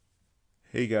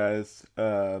Hey guys,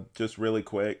 just really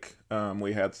quick,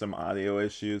 we had some audio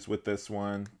issues with this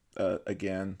one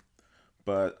again,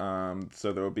 but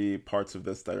so there will be parts of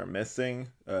this that are missing.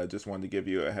 Just wanted to give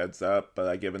you a heads up, but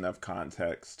I give enough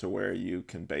context to where you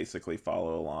can basically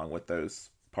follow along with those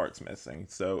parts missing.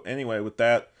 So anyway, with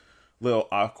that little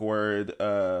awkward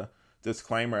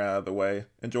disclaimer out of the way,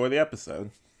 enjoy the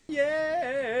episode.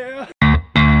 Yeah.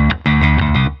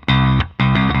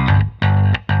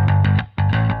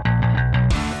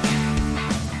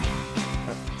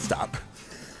 Stop.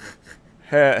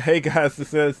 Hey guys,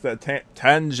 this is the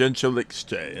Tangential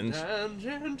Exchange.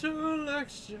 Tangential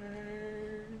Exchange.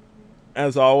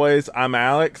 As always, I'm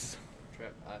Alex.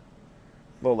 Trip. A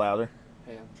little louder.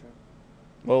 Hey, I'm Trip.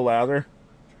 A little louder.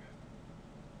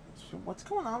 What's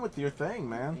going on with your thing,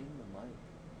 man? In the mic.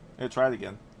 Here, try it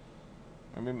again.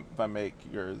 Maybe if I make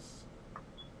yours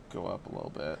go up a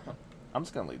little bit. I'm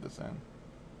just gonna leave this in.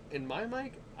 In my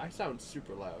mic, I sound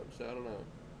super loud, so I don't know.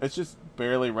 It's just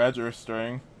barely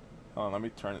registering. Hold on, let me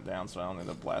turn it down so I don't end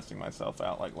up blasting myself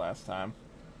out like last time.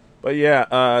 But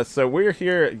yeah, so we're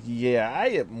here. Yeah, I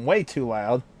am way too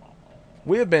loud.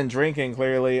 We have been drinking,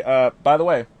 clearly. By the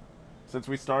way, since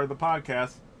we started the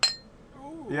podcast.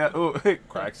 Ooh. Yeah, ooh, it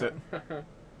cracks it. A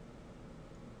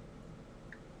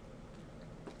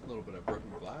little bit of broken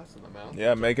glass in the mouth.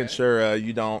 Yeah, It's making okay. sure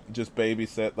you don't just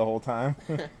babysit the whole time.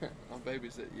 I'll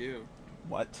babysit you.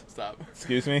 What? Stop.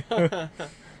 Excuse me?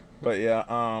 But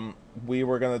yeah, we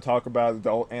were going to talk about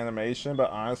adult animation,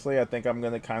 but honestly, I think I'm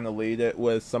going to kind of lead it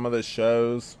with some of the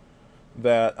shows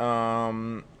that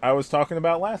I was talking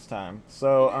about last time.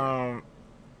 So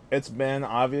it's been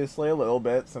obviously a little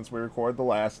bit since we recorded the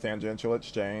last Tangential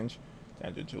Exchange.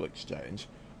 Tangential Exchange.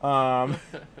 I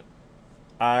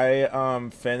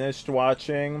finished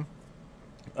watching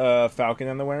Falcon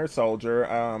and the Winter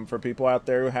Soldier. For people out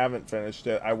there who haven't finished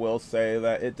it, I will say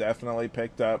that it definitely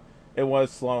picked up. It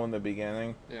was slow in the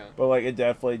beginning, Yeah. but like it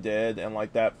definitely did, and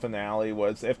like that finale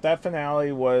was. If that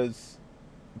finale was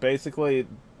basically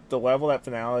the level that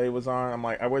finale was on, I'm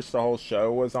like, I wish the whole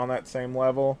show was on that same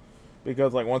level,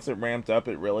 because like once it ramped up,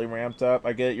 it really ramped up.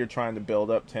 I get it, you're trying to build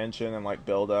up tension and like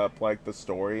build up like the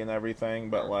story and everything,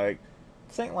 but like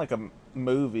this ain't like a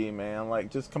movie, man.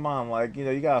 Like, just come on, like, you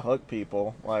know, you gotta hook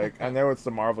people. Like, I know it's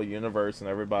the Marvel Universe and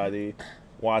everybody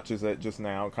watches it just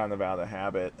now kind of out of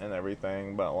habit and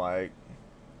everything, but like,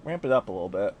 ramp it up a little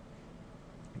bit.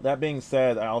 That being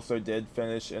said, I also did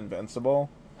finish Invincible.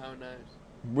 Oh, nice.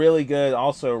 Really good,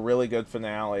 also really good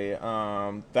finale.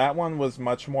 That one was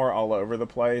much more all over the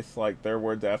place. Like, there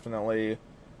were definitely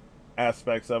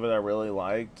aspects of it I really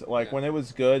liked. Like, Yeah. when it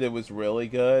was good, it was really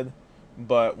good.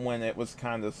 But when it was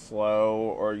kind of slow,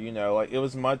 or, you know, like, it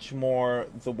was much more,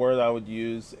 the word I would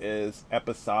use is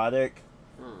episodic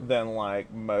than,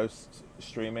 like, most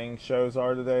streaming shows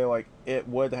are today. Like, it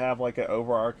would have, like, an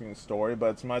overarching story,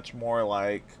 but it's much more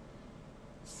like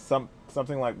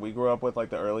something like we grew up with,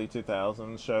 like, the early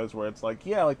 2000s shows, where it's like,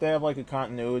 yeah, like, they have, like, a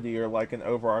continuity or, like, an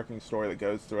overarching story that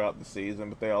goes throughout the season,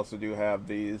 but they also do have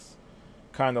these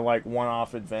kind of like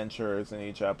one-off adventures in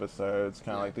each episode. It's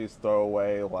kind of like these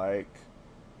throwaway, like,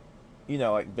 you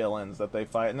know, like villains that they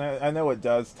fight. And I know it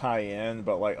does tie in,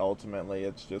 but like ultimately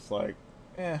it's just like,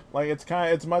 like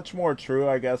it's much more true,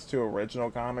 I guess, to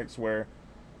original comics, where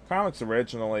comics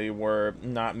originally were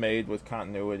not made with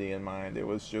continuity in mind. It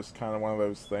was just kind of one of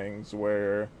those things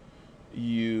where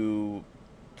you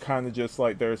kind of just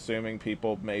like, they're assuming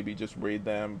people maybe just read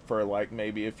them for like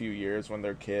maybe a few years when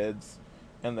they're kids,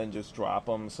 and then just drop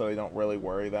them, so they don't really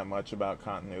worry that much about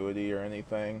continuity or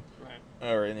anything, Right.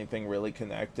 or anything really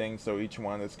connecting. So each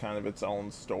one is kind of its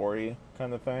own story,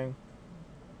 kind of thing.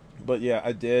 But yeah,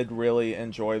 I did really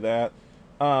enjoy that.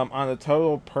 On a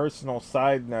total personal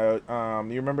side note,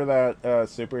 you remember that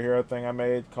superhero thing I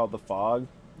made called The Fog?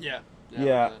 Yeah.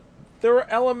 Yeah. There were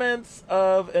elements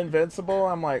of Invincible.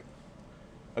 I'm like,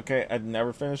 okay, I'd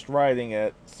never finished writing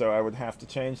it, so I would have to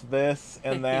change this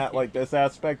and that, like this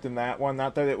aspect and that one.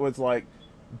 Not that it was like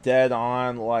dead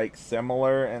on, like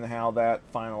similar in how that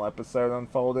final episode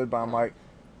unfolded, but I'm like,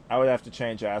 I would have to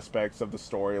change aspects of the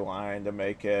storyline to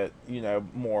make it, you know,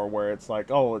 more where it's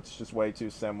like, oh, it's just way too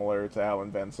similar to how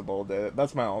Invincible did it.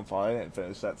 That's my own fault. I didn't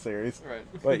finish that series. Right.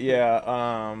 But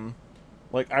yeah,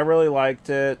 like, I really liked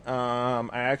it. I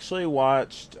actually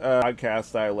watched a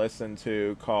podcast I listened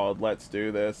to called Let's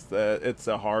Do This. It's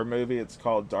a horror movie. It's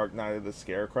called Dark Knight of the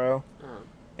Scarecrow.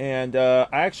 And I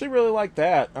actually really like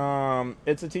that.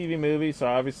 It's a TV movie, so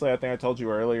obviously I think I told you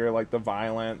earlier, like, the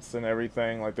violence and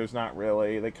everything, like, there's not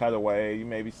really. They cut away. You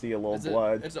maybe see a little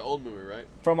blood. It's an old movie, right?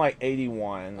 From, like,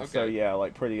 81. Okay. So, yeah,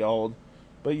 like, pretty old.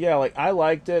 But yeah, like I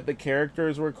liked it. The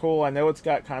characters were cool. I know it's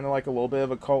got kind of like a little bit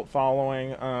of a cult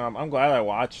following. I'm glad I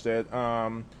watched it.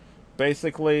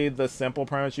 Basically, the simple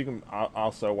premise, you can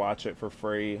also watch it for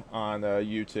free on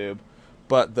YouTube.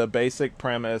 But the basic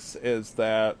premise is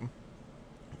that,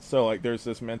 so like there's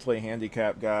this mentally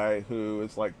handicapped guy who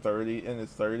is like 30 in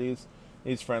his 30s.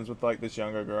 He's friends with like this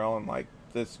younger girl, and like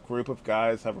this group of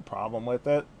guys have a problem with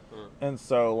it. And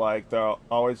so like they'll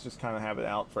always just kind of have it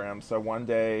out for him. So one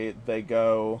day they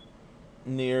go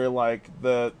near like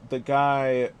the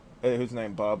guy who's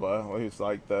named Bubba, who's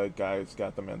like the guy who's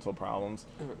got the mental problems,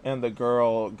 and the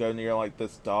girl go near like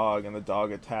this dog, and the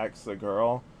dog attacks the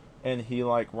girl, and he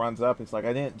like runs up. He's like,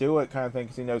 I didn't do it, kind of thing,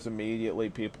 because he knows immediately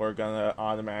people are gonna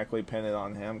automatically pin it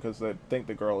on him because they think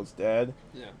the girl is dead.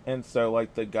 Yeah. And so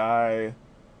like the guys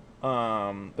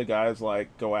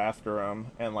like go after him,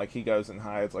 and like he goes and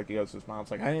hides. Like he goes to his mom's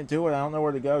like, I didn't do it, I don't know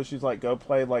where to go. She's like, go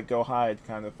play, like go hide,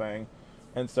 kind of thing.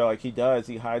 And so like he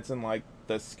hides in like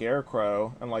the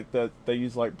scarecrow, and like they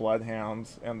use like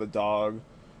bloodhounds, and the dog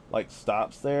like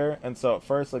stops there. And so at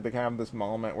first like they kind of have this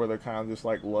moment where they're kind of just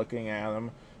like looking at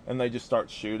him, and they just start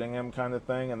shooting him, kind of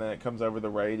thing. And then it comes over the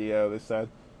radio, they said,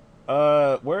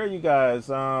 where are you guys?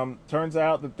 Turns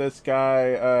out that this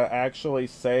guy actually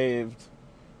saved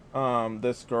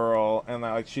this girl, and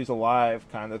like she's alive,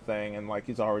 kind of thing, and like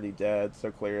he's already dead,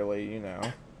 so clearly, you know.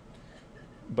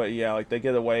 But yeah, like they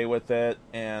get away with it,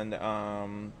 and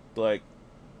like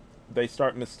they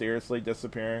start mysteriously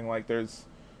disappearing. Like there's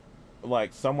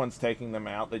like someone's taking them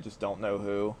out, they just don't know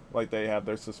who. Like they have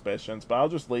their suspicions, but I'll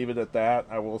just leave it at that.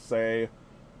 I will say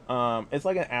it's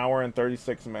like an hour and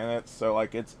 36 minutes, so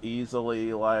like it's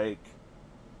easily like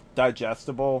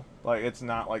digestible. Like it's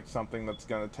not like something that's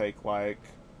gonna take like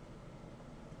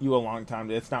you a long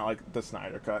time. It's not like the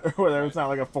Snyder Cut or whatever. It's not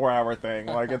like a 4-hour thing.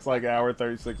 Like it's like hour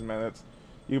 36 minutes.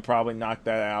 You probably knock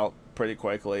that out pretty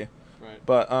quickly. Right.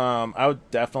 But I would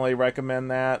definitely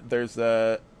recommend that.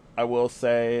 I will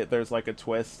say there's like a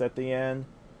twist at the end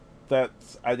that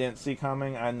I didn't see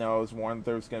coming. I know I was warned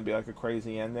there was going to be like a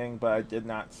crazy ending, but I did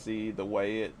not see the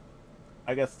way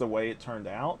it turned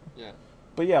out. Yeah.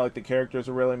 But yeah, like the characters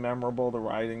are really memorable. The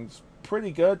writing's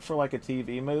pretty good for like a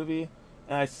TV movie.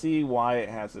 And I see why it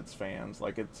has its fans.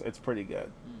 Like it's pretty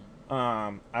good.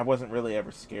 I wasn't really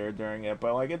ever scared during it,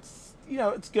 but like it's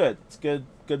it's good. It's good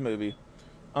movie.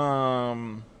 I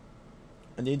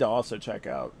need to also check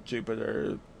out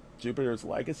Jupiter's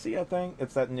Legacy. I think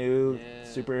it's that new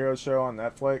superhero show on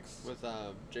Netflix with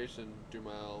Jason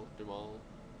Duhamel.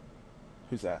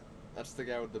 Who's that? That's the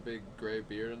guy with the big gray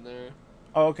beard in there.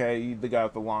 Oh, okay, the guy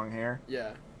with the long hair.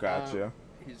 Yeah. Gotcha.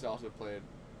 He's also played.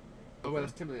 Oh, wait,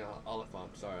 that's Timothy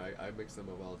Oliphant. Sorry, I mix them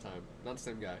up all the time. Not the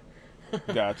same guy.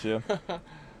 Gotcha.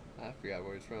 I forgot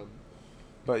where he's from.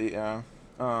 But yeah,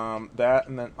 that,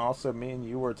 and then also me and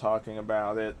you were talking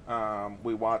about it.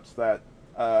 We watched that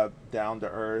Down to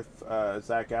Earth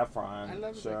Zac Efron I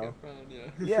love show. Zac Efron, yeah.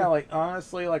 Yeah, like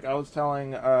honestly, like I was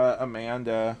telling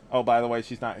Amanda. Oh, by the way,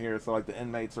 she's not here, so like the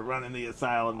inmates are running the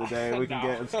asylum today. We can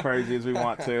get as crazy as we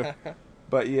want to.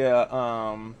 But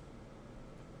yeah,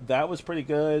 that was pretty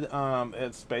good.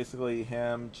 It's basically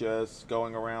him just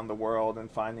going around the world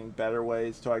and finding better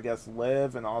ways to, I guess,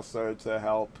 live, and also to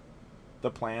help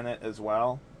the planet as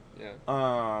well. Yeah.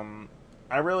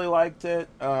 I really liked it.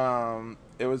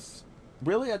 It was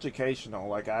really educational.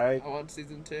 Like I want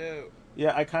season 2.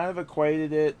 Yeah, I kind of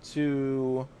equated it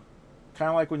to kind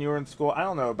of like when you were in school. I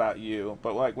don't know about you,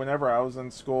 but like whenever I was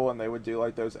in school and they would do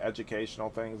like those educational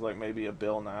things, like maybe a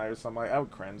Bill Nye or something, like I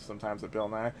would cringe sometimes at Bill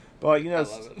Nye. But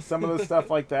like, some of the stuff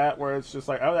like that where it's just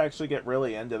like I would actually get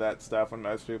really into that stuff when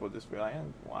most people just be like,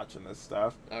 I'm watching this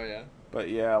stuff. Oh yeah. But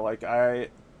yeah, like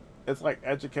it's like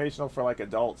educational for like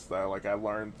adults though. Like I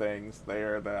learned things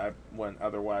there that I wouldn't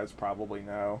otherwise probably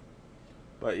know.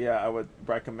 But yeah, I would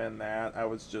recommend that. I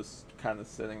was just kind of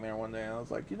sitting there one day and I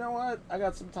was like, you know what? I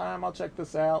got some time. I'll check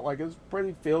this out. Like, it was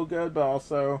pretty feel good, but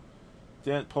also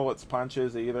didn't pull its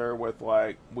punches either with,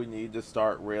 like, we need to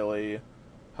start really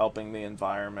helping the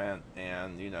environment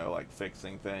and, like,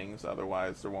 fixing things.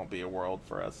 Otherwise, there won't be a world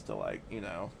for us to, like,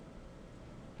 have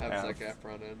Zac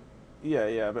Efron in.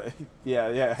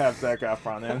 Yeah, have Zac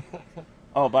Efron in.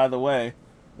 Oh, by the way,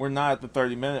 we're not at the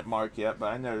 30-minute mark yet,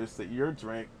 but I noticed that your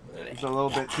drink is a little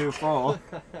bit too full.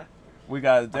 We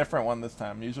got a different one this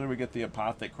time. Usually we get the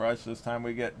Apothic Crush. This time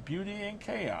we get Beauty and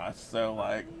Chaos. So,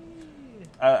 like,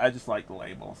 I just like the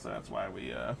label, so that's why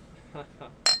we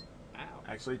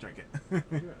actually drink it.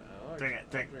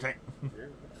 Drink.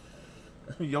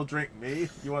 You'll drink me?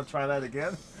 You want to try that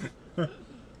again?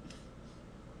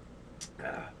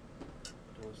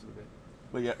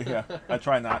 But yeah, I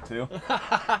try not to.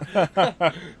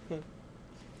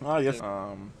 Oh, yes.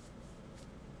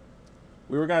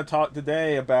 We were going to talk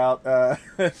today about,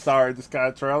 sorry, just kind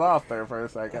of trailed off there for a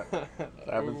second.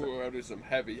 We'll do some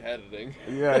heavy editing.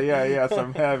 Yeah,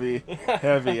 some heavy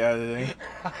editing.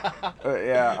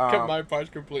 Yeah. Cut my parts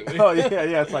completely. Oh,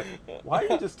 yeah, it's like, why are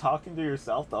you just talking to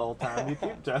yourself the whole time? You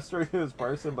keep gesturing to this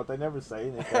person, but they never say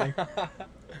anything.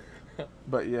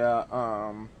 But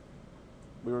yeah,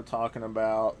 we were talking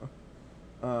about,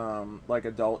 like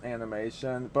adult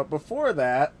animation. But before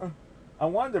that, I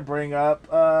wanted to bring up,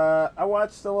 I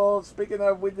watched a little, speaking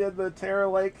of, we did the Terror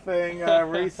Lake thing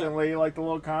recently, like the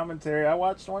little commentary. I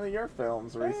watched one of your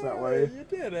films recently. You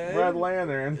did, eh? Red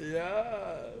Lantern.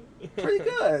 Yeah. Pretty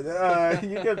good.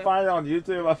 You can find it on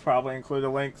YouTube. I'll probably include a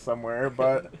link somewhere,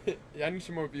 but... Yeah, I need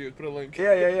some more views. Put a link.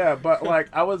 Yeah. But, like,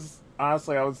 I was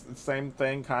the same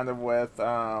thing kind of with,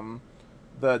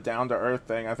 the Down to Earth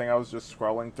thing. I think I was just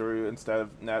scrolling through, instead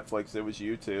of Netflix, it was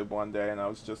YouTube one day, and I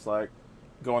was just like,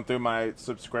 going through my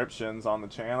subscriptions on the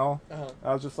channel.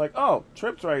 I was just like, oh,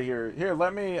 Trip's right here. Here,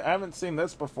 I haven't seen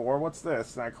this before. What's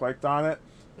this? And I clicked on it.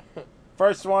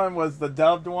 First one was the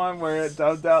dubbed one, where it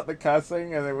dubbed out the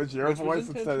cussing, and it was your voice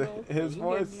instead of his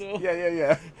voice.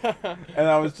 Yeah. And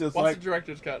I was just What's the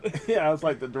director's cut? Yeah, I was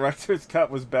like, the director's cut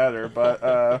was better,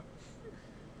 but,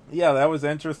 yeah, that was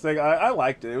interesting. I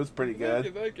liked it. It was pretty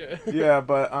good. Thank you. Yeah,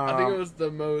 but, I think it was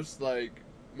the most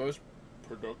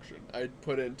production I'd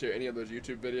put into any of those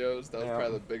YouTube videos. That was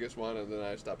probably the biggest one, and then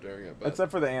I stopped doing it. But... Except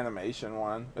for the animation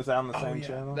one. Is that on the same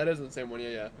channel? That is on the same one,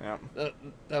 yeah. That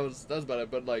was about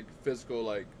it, but like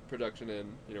physical production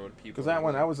and when people. Because that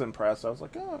one, I was impressed. I was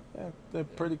like, oh, yeah, they're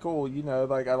pretty cool.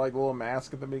 Like I like the little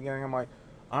mask at the beginning. I'm like,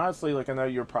 honestly, like I know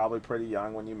you're probably pretty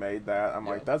young when you made that. I'm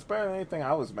like, that's better than anything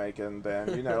I was making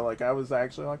then. Like I was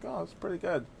actually like, oh, it's pretty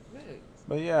good. Nice.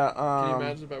 But yeah. Can you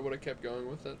imagine if I would have kept going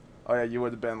with it? Oh yeah, you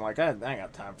would have been like, I ain't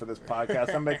got time for this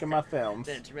podcast. I'm making my films.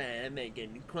 That's right, I'm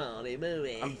making quality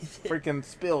movies. I'm freaking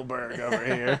Spielberg over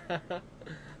here.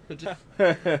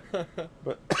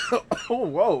 But oh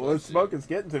whoa, the smoke is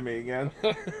getting to me again.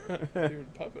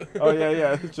 Dude, puppet. Oh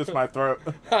yeah, it's just my throat.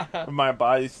 My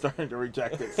body's starting to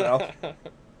reject itself.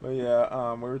 But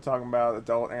yeah, we were talking about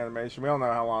adult animation. We don't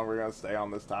know how long we're gonna stay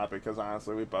on this topic because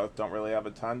honestly, we both don't really have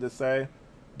a ton to say.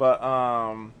 But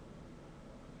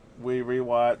we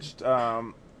rewatched.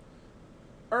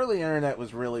 Early internet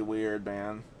was really weird,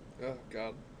 man. Oh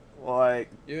God. Like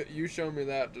you showed me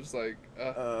that just like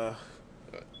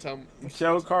tell me.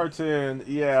 Show cartoon,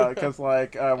 yeah, because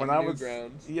like when I was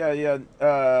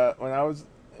when I was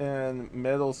in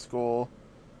middle school,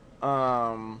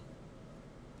 or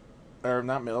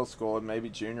not middle school, maybe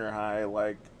junior high,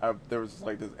 like there was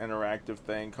like this interactive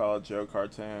thing called Joe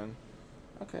Cartoon.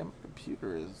 Okay, my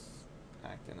computer is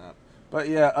acting up. But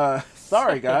yeah,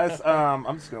 sorry guys. I'm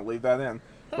just gonna leave that in.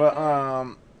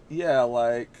 But yeah,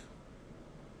 like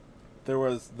there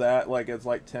was that, like it's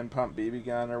like 10 pump BB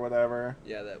gun or whatever.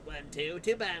 Yeah, that 1, 2,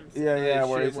 2 pumps. Yeah,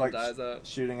 where he's like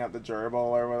shooting at the gerbil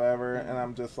or whatever, and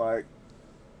I'm just like,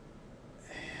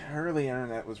 early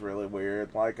internet was really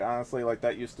weird. Like honestly, like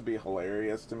that used to be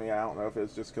hilarious to me. I don't know if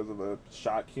it's just because of the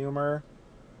shock humor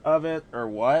of it or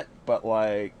what, but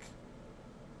like,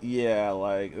 yeah,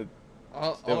 like.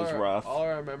 It was rough. All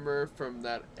I remember from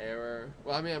that era.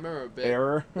 Well, I mean, I remember a bit.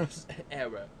 Era. Not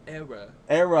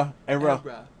Error.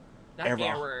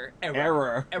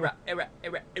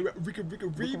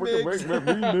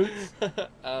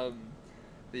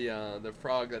 Remix. The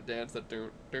frog that danced that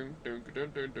that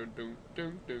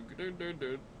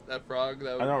frog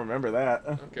that was, I don't remember that.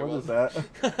 Okay, what was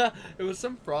that? It was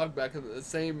some frog back in the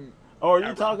same. Oh, are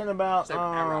you talking about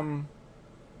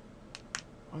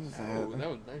what is that? Oh, that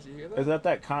was nice. You hear that? Is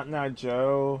that Cotton Eye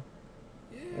Joe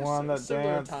one that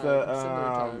danced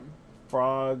the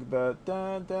frog, the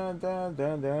dun dun dun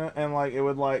dun dun, and like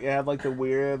it had like the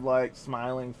weird like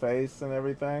smiling face and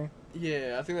everything?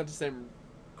 Yeah, I think that's the same.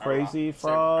 Crazy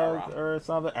Frog or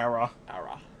something. Era.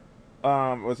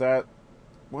 Was that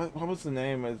what was the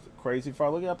name? Is Crazy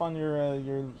Frog? Look it up on your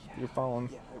phone.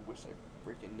 Yeah, I wish I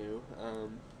freaking knew.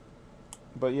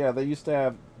 But yeah, they used to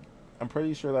have. I'm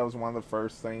pretty sure that was one of the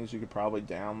first things you could probably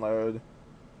download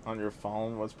on your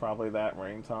phone. Was probably that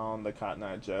ringtone, the Cotton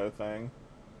Eye Joe thing.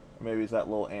 Or maybe it's that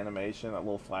little animation, that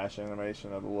little flash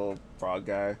animation of the little frog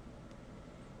guy.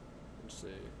 Let's see.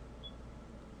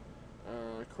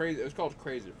 Crazy. It was called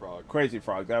Crazy Frog. Crazy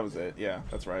Frog. That was it. Yeah,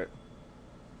 that's right.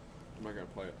 I'm not gonna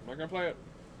play it. I'm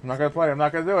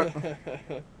not gonna do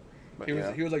it. But he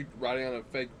was like riding on a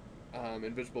fake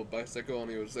invisible bicycle, and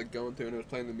he was like going through, and it was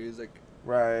playing the music.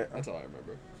 Right. That's all I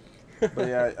remember. But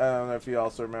yeah, I don't know if you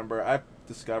also remember. I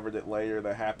discovered it later.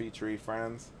 The Happy Tree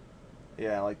Friends.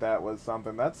 Yeah, like that was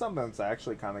something. That's something that's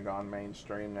actually kind of gone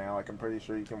mainstream now. Like I'm pretty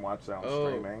sure you can watch that on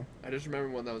streaming. I just remember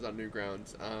one that was on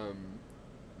Newgrounds.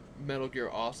 Metal Gear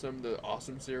Awesome, the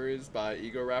Awesome series by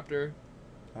Ego Raptor.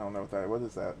 I don't know what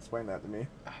is that? Explain that to me.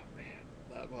 Oh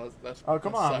man, that's. Oh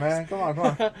come that on, sucks. man, come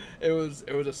on. it was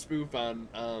a spoof on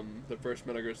the first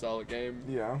Metal Gear Solid game.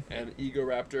 Yeah. And Ego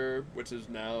Raptor, which is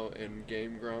now in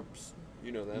Game Grumps.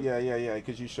 You know them. Yeah.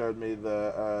 Because you showed me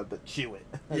the Chew It.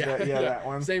 Yeah, that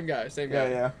one. Same guy.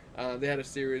 Yeah. They had a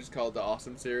series called the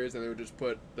Awesome series, and they would just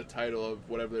put the title of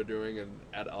whatever they're doing and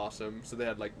add Awesome. So they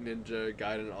had like Ninja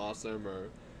Gaiden Awesome or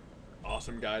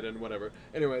Awesome Gaiden, whatever.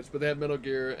 Anyways, but they had Metal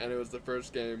Gear, and it was the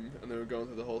first game, and they were going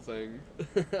through the whole thing.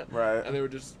 Right. And they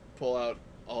would just pull out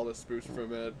all the spoofs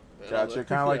from it. Gotcha.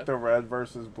 Kind of like the red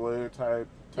versus blue type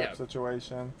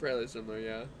situation. Fairly similar,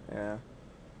 yeah. Yeah.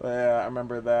 But yeah, I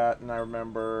remember that, and I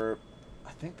remember.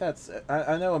 I think that's.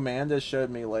 I know Amanda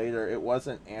showed me later. It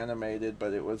wasn't animated,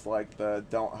 but it was like the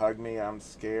 "Don't hug me, I'm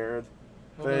scared"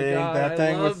 Oh thing. my God, that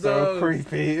thing was so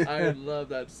creepy. I love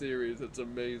that series. It's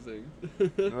amazing.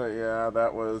 But yeah,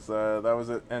 that was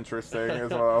interesting, is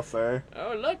what I'll say.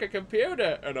 Oh look, a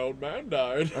computer! An old man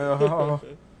died. Oh.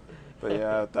 But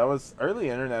yeah, that was early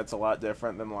internet's a lot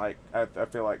different than like I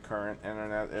feel like current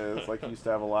internet is. Like you used to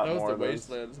have a lot that was more the of those.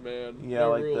 Wastelands, man. Yeah, No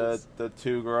like rules. the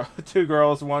two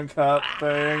girls, one cup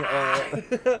thing.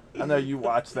 I know you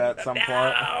watched that at some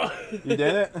point. You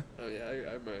did it? Oh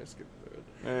yeah, I might have skimmed through it.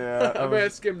 Yeah, I might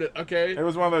have skimmed it. Okay. it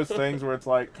was one of those things where it's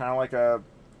like kind of like a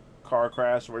car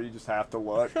crash where you just have to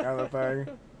look kind of thing.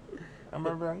 I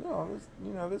remember, like, oh,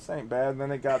 this ain't bad. And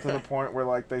then it got to the point where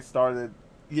like they started,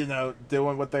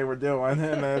 doing what they were doing,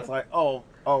 and then it's like, oh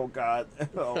God,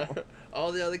 oh.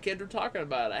 All the other kids were talking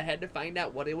about it. I had to find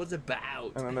out what it was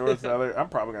about. And then there was the other. I'm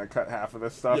probably gonna cut half of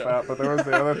this stuff out, but there was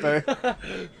the other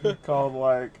thing called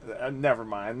like. Never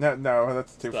mind. No,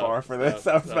 that's too far for this.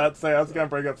 I was about to say I was gonna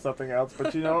bring up something else,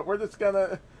 but you know what?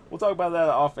 We'll talk about that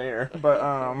off air.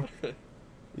 But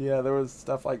yeah, there was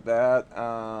stuff like that.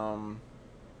 I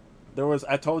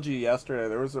told you yesterday,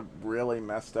 there was a really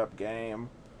messed up game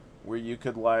where you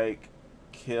could like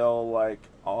kill like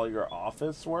all your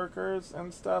office workers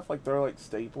and stuff, like throw like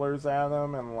staplers at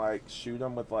them and like shoot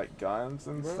them with like guns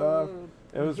and stuff.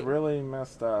 It was really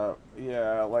messed up.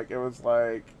 Yeah, like it was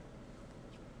like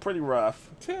pretty rough.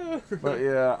 But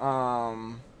yeah, I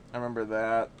remember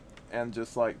that, and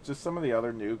just some of the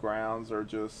other Newgrounds or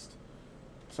just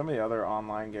some of the other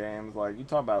online games. Like you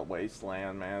talk about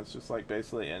Wasteland, man, it's just like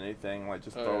basically anything, like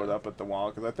just throw it up at the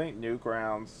wall, because I think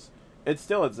Newgrounds, it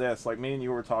still exists. Like me and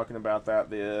you were talking about that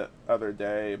the other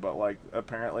day, but like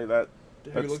apparently Have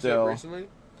you looked still. at it recently?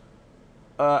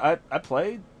 I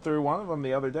played through one of them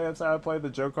the other day. That's how I played the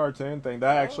Joe Cartoon thing.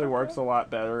 That actually works a lot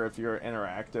better if you're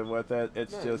interactive with it.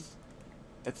 It's just,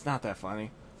 it's not that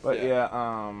funny. But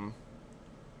yeah,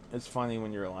 it's funny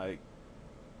when you're like,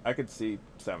 I could see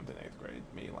 7th and 8th grade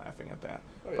me laughing at that.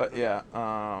 Oh, yeah. But yeah,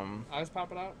 eyes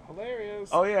popping out, hilarious.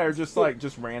 oh yeah, or just like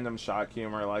just random shock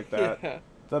humor like that. Yeah.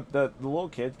 The little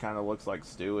kid kind of looks like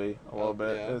Stewie a little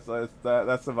bit. Yeah.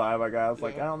 That's the vibe I got. I was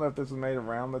like, Yeah. I don't know if this was made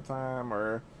around the time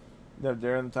or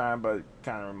during the time, but it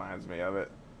kind of reminds me of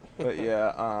it. But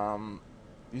yeah,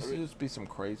 used to just be some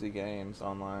crazy games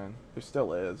online. There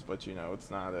still is, but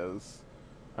it's not as.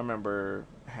 I remember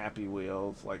Happy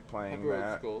Wheels, like playing Happy Wheels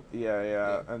that. is cool.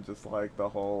 Yeah, and just like the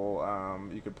whole,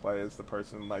 you could play as the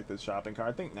person like the shopping cart.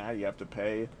 I think now you have to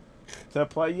pay to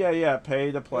play. Yeah,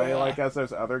 pay to play like as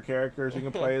those other characters. You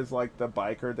can play as like the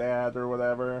biker dad or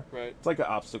whatever. Right. It's like an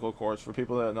obstacle course for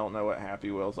people that don't know what Happy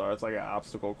Wheels are. It's like an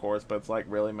obstacle course, but it's like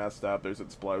really messed up. There's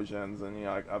explosions and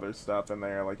like other stuff in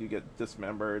there. Like you get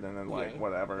dismembered and then like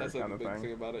whatever That's like kind the of big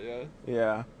thing about it. Yeah.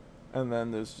 Yeah. And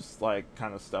then there's just like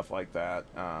kind of stuff like that.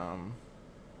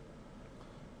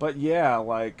 But yeah,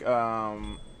 like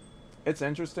it's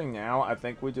interesting now. I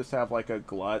think we just have like a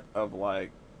glut of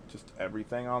like just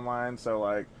everything online. So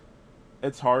like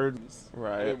it's hard,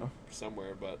 right? I mean,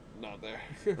 somewhere, but not there.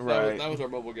 Right. That was our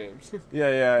mobile games.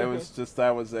 Yeah. It was just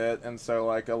that was it. And so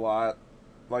like a lot,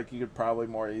 like you could probably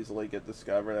more easily get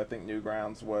discovered. I think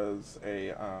Newgrounds was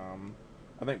a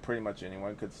I think pretty much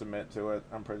anyone could submit to it,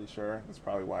 I'm pretty sure. That's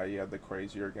probably why you had the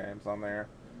crazier games on there.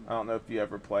 I don't know if you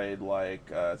ever played,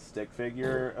 like, Stick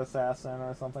Figure Assassin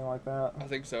or something like that. I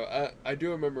think so. I do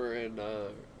remember in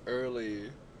in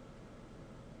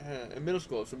middle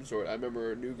school of some sort, I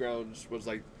remember Newgrounds was,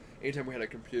 like, anytime we had a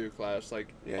computer class,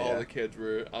 like, all the kids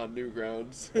were on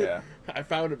Newgrounds. Yeah. I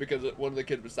found it because one of the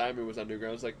kids beside me was on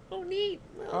Newgrounds, like, oh, neat.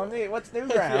 Oh, neat. What's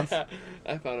Newgrounds? Yeah,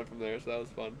 I found it from there, so that was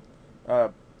fun.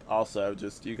 Also,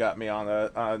 just you got me on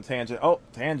a tangent. Oh,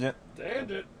 tangent.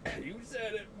 Tangent. You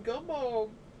said it. Come on.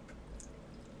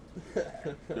 You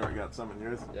already got some in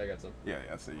yours? Yeah, I got some. Yeah,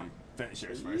 so you finish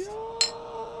yours first.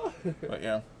 Yeah. But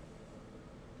yeah.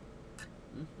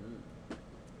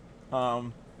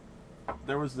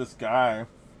 There was this guy,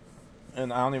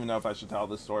 and I don't even know if I should tell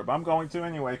this story, but I'm going to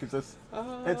anyway, because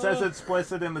it says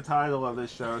explicit in the title of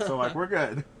this show, so, like, we're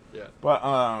good. Yeah. But,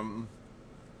 I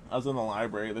was in the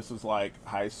library, this was, like,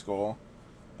 high school,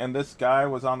 and this guy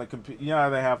was on the computer, you know,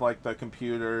 they have, like, the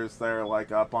computers, they're,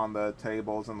 like, up on the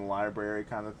tables in the library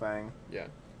kind of thing. Yeah.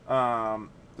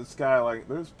 This guy, like,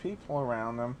 there's people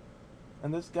around him,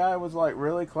 and this guy was, like,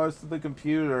 really close to the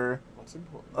computer. What's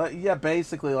important? Yeah,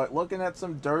 basically, like, looking at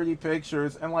some dirty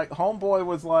pictures, and, like, homeboy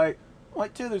was like,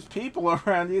 dude, there's people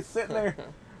around. He's sitting there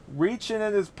reaching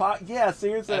in his pocket. Yeah,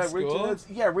 seriously, At like, school?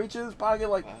 reaching in his pocket,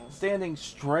 like, Wow. standing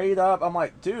straight up. I'm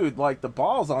like, dude, like, the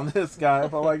balls on this guy.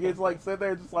 But, like, he's, like, sitting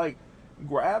there just, like,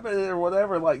 grabbing it or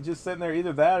whatever, like, just sitting there,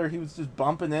 either that or he was just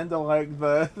bumping into, like,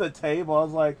 the table. I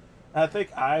was like, I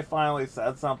think I finally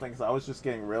said something because I was just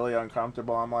getting really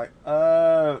uncomfortable. I'm like,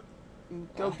 go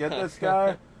get this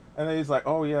guy. And then he's like,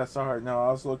 oh, yeah, sorry. No,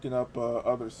 I was looking up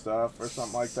other stuff or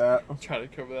something like that. Try to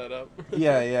cover that up.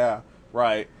 Yeah,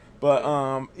 right.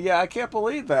 But, yeah, I can't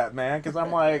believe that, man, because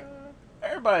I'm like,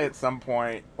 everybody at some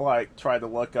point, like, tried to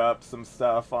look up some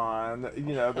stuff on,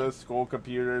 you know, the school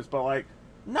computers, but, like,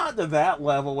 not to that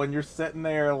level when you're sitting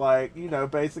there, like, you know,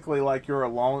 basically like you're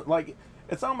alone. Like,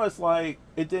 it's almost like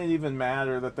it didn't even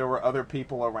matter that there were other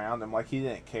people around him. Like, he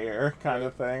didn't care kind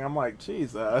of thing. I'm like,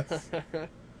 Jesus.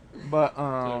 But,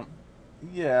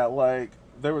 yeah, like,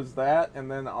 there was that,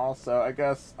 and then also, I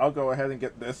guess I'll go ahead and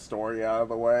get this story out of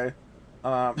the way.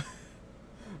 I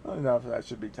don't know if I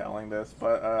should be telling this,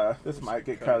 but, this might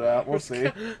get cut out. We'll see.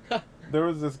 There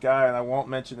was this guy, and I won't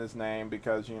mention his name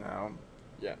because, you know,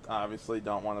 yeah, obviously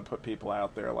don't want to put people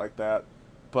out there like that.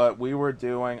 But we were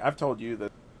doing, I've told you this,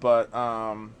 but,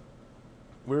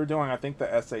 we were doing, I think, the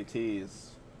SATs,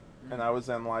 and I was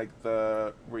in, like,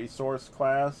 the resource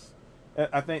class.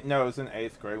 I think, no, it was in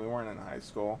 8th grade. We weren't in high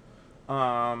school.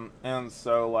 And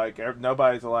so, like,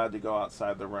 nobody's allowed to go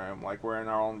outside the room. Like, we're in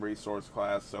our own resource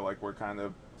class, so, like, we're kind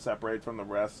of separated from the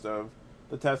rest of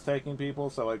the test-taking people,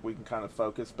 so, like, we can kind of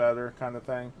focus better kind of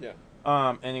thing. Yeah.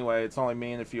 Anyway, it's only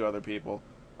me and a few other people.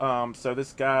 So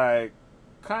this guy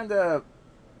kind of,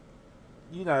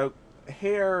 you know,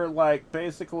 hair, like,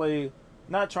 basically,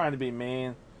 not trying to be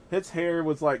mean, his hair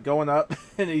was, like, going up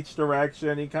in each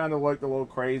direction. He kind of looked a little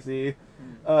crazy.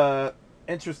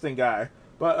 Interesting guy.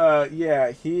 But,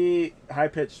 yeah, he,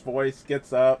 high-pitched voice,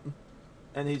 gets up,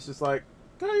 and he's just like,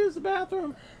 can I use the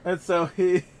bathroom? And so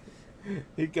he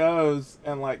goes,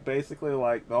 and, like, basically,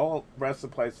 like, the whole rest of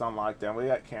the place is on lockdown. We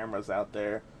got cameras out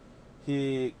there.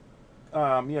 He, you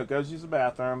know, goes use the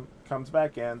bathroom, comes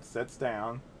back in, sits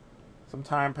down. Some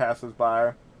time passes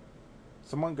by.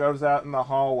 Someone goes out in the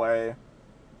hallway,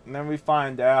 and then we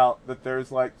find out that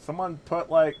there's, like, someone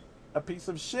put, like, a piece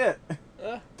of shit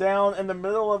down in the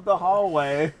middle of the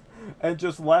hallway and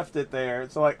just left it there.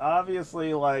 So, like,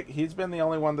 obviously, like, he's been the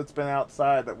only one that's been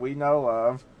outside that we know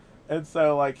of. And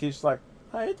so, like, he's just like,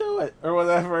 how you do it? Or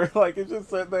whatever. Like, he's just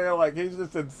sitting there, like, he's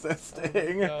just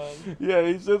insisting. Oh, yeah,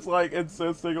 he's just, like,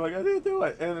 insisting, like, I didn't do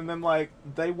it. And then, like,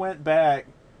 they went back,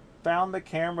 found the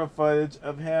camera footage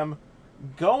of him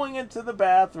going into the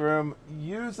bathroom,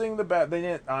 using the they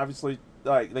didn't, obviously,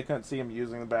 like, they couldn't see him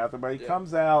using the bathroom, but he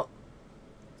comes out,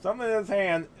 something in his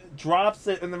hand, drops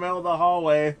it in the middle of the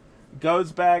hallway,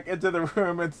 goes back into the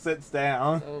room and sits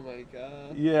down. Oh my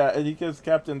god. Yeah, and he just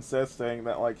kept insisting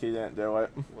that, like, he didn't do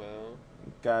it. Wow.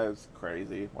 Guy's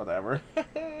crazy, whatever.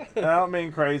 And I don't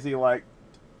mean crazy, like,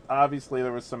 obviously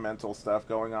there was some mental stuff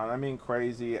going on. I mean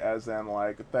crazy as in,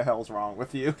 like, what the hell's wrong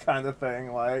with you kind of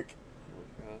thing, like,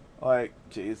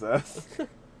 Jesus.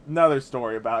 Another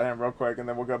story about him real quick, and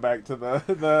then we'll go back to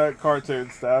the cartoon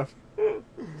stuff.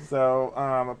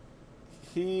 So,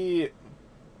 he,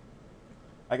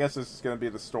 I guess this is going to be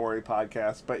the story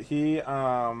podcast, but he,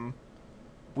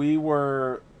 we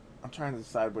were, I'm trying to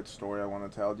decide which story I want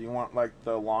to tell. Do you want, like,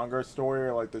 the longer story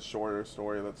or, like, the shorter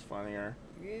story that's funnier?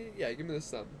 Yeah, give me the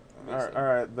sum.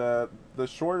 Alright, the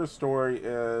shorter story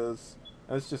is,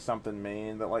 it's just something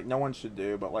mean that, like, no one should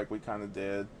do, but, like, we kind of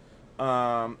did.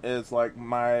 Is, like,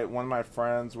 one of my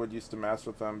friends would used to mess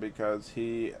with him because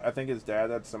I think his dad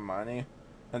had some money.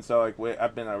 And so, like,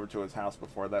 I've been over to his house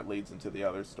before. That leads into the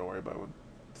other story, but we'll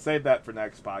save that for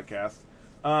next podcast.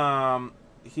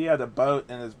 He had a boat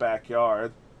in his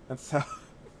backyard. And so,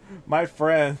 my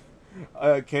friend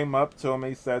came up to him.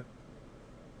 He said,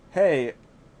 hey,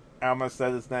 I almost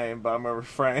said his name, but I'm going to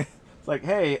refrain. It's like,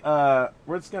 hey,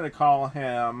 we're just going to call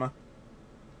him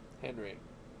Henry.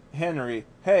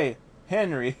 Hey,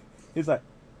 Henry. He's like,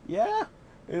 yeah?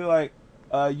 He's like,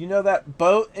 you know that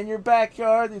boat in your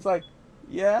backyard? He's like,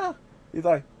 yeah. He's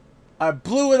like, I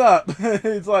blew it up.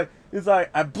 he's like,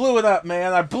 I blew it up,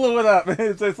 man. I blew it up.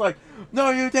 It's like, no,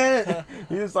 you didn't.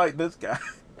 He's like, this guy.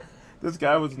 This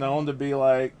guy was known to be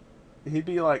like, he'd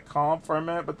be like calm for a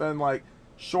minute, but then like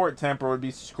short temper would be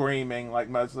screaming like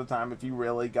most of the time if you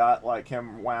really got like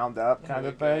him wound up kind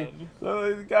of thing. God.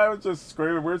 So the guy was just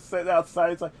screaming. We're sitting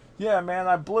outside. He's like, yeah, man,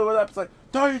 I blew it up. It's like,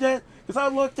 no, you didn't, because I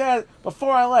looked at it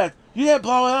before I left. You didn't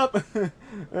blow it up. And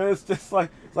it's just like,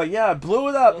 yeah, I blew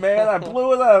it up, man. I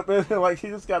blew it up. And like he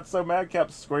just got so mad,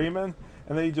 kept screaming.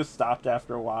 And then he just stopped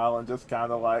after a while and just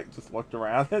kind of like just looked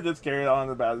around and just carried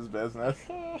on about his business.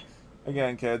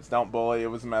 Again, kids, don't bully. It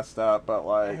was messed up, but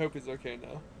I like, hope he's okay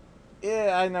now.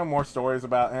 yeah, I know more stories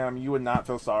about him. You would not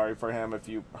feel sorry for him if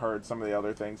you heard some of the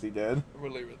other things he did.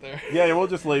 We'll leave it there. Yeah, we'll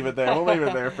just leave it there. We'll leave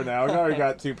it there for now. We already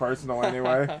got too personal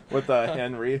anyway with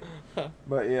Henry.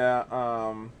 But yeah,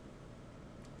 what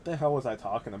the hell was I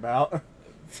talking about?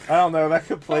 I don't know. That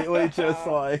completely just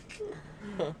like,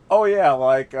 oh yeah,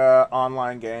 like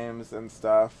online games and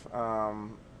stuff.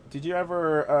 Did you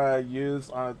ever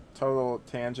use on a total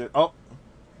tangent? Oh,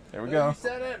 there we go. You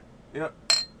said it. Yep.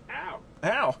 Ow.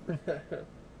 Ow.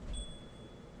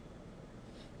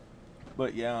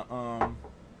 But yeah,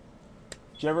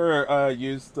 did you ever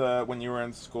use the, when you were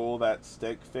in school, that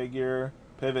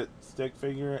pivot stick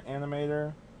figure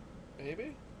animator?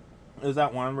 Maybe. Is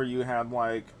that one where you had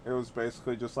like, it was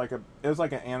basically just like it was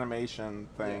like an animation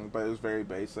thing, Yeah. but it was very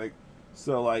basic.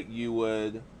 So like you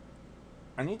would,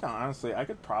 I need to honestly, I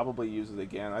could probably use it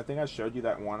again. I think I showed you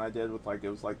that one I did with like, it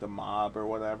was like the mob or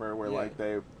whatever, where Yeah. like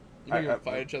they, You can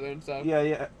fight each other and stuff.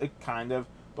 yeah, it kind of,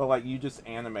 but like you just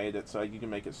animate it so like, you can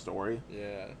make it story.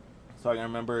 Yeah. So I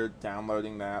remember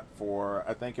downloading that for,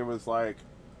 I think it was like,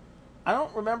 I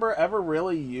don't remember ever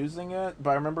really using it,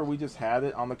 but I remember we just had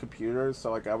it on the computer,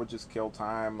 so like I would just kill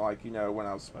time, like, you know, when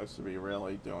I was supposed to be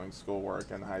really doing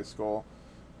schoolwork in high school.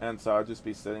 And so I'd just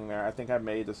be sitting there. I think I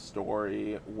made a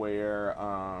story where,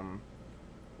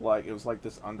 like, it was like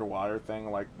this underwater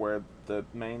thing, like where the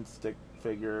main stick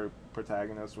figure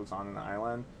protagonist was on an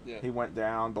island. Yeah. He went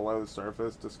down below the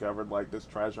surface, discovered like this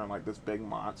treasure and like this big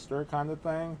monster kind of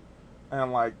thing.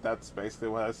 And like that's basically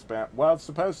what I spent. Well, it's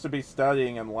supposed to be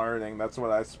studying and learning. That's what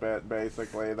I spent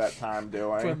basically that time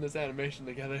doing. Putting this animation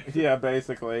together. Yeah,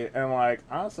 basically. And like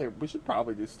honestly, we should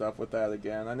probably do stuff with that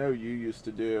again. I know you used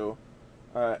to do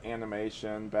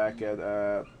animation back at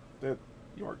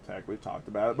York Tech. We've talked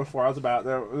about it before. I was about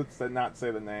to not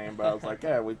say the name, but I was like,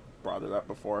 yeah, we brought it up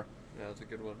before. Yeah, that's a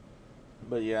good one.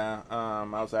 But yeah, I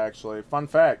was actually, fun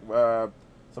fact,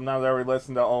 sometimes I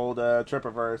re-listen to old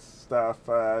Trippiverse stuff.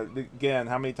 Again,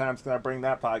 how many times can I bring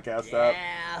that podcast up?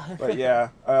 Yeah. But yeah,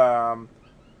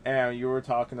 and you were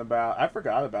talking about, I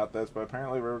forgot about this, but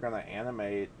apparently we were going to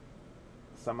animate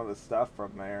some of the stuff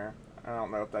from there. I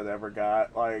don't know if that ever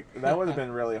got, like, that would have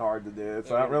been really hard to do,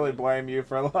 so I don't really blame you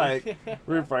for, like,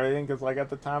 rephrasing, because, like, at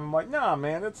the time, I'm like, nah,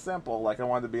 man, it's simple. Like, I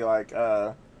wanted to be like,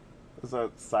 there's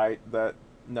a site that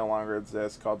no longer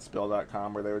exists called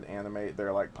Spill.com where they would animate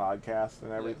their like podcasts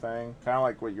and everything. Kind of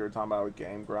like what you were talking about with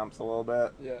Game Grumps a little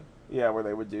bit. Yeah. Yeah, where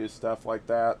they would do stuff like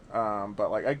that. But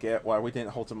like I get why we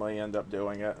didn't ultimately end up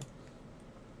doing it.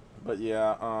 But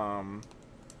yeah,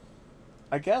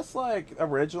 I guess like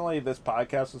originally this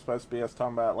podcast was supposed to be us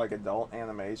talking about like adult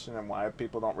animation and why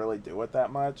people don't really do it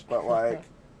that much, but like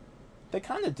they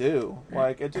kind of do.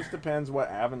 Like it just depends what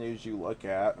avenues you look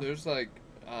at. There's like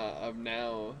of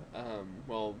now,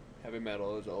 well, heavy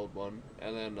metal is an old one,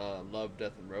 and then Love,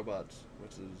 Death, and Robots,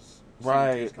 which is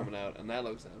right coming out, and that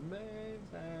looks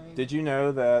amazing. Did you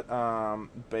know that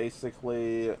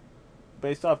basically,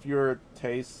 based off your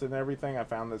tastes and everything, I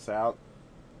found this out,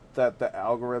 that the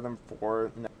algorithm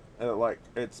for like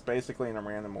it's basically in a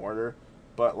random order,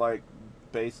 but like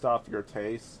based off your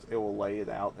taste, it will lay it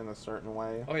out in a certain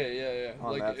way. Oh yeah.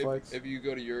 On Like Netflix? if you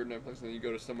go to your Netflix and then you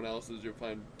go to someone else's, you'll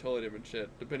find totally different shit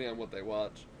depending on what they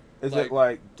watch. Is it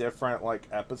like different like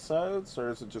episodes, or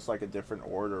is it just like a different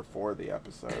order for the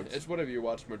episodes? It's whatever you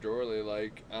watch majorly.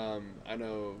 Like I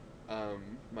know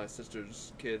my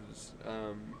sister's kids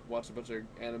watch a bunch of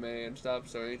anime and stuff.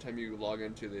 So anytime you log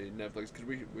into the Netflix, because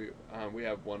we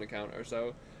have one account or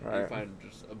so, Right. you find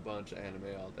just a bunch of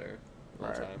anime out there all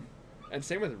the Right. time. And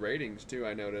same with ratings too.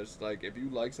 I noticed like if you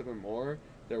like something more,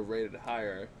 they're rated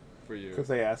higher for you. Because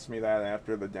they asked me that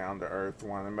after the Down to Earth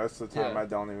one, and most of the time Yeah. I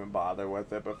don't even bother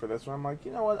with it. But for this one, I'm like,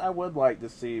 you know what? I would like to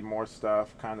see more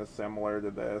stuff kind of similar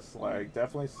to this. Like,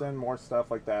 definitely send more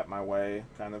stuff like that my way,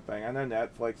 kind of thing. I know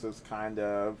Netflix is kind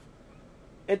of,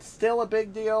 it's still a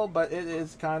big deal, but it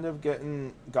is kind of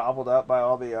getting gobbled up by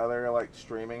all the other like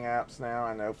streaming apps now.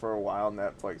 I know for a while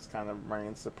Netflix kind of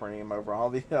reigned supreme over all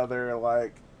the other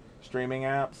like streaming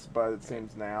apps, but it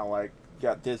seems now like you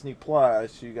got Disney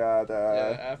Plus, you got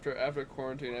after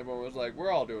quarantine, everyone was like,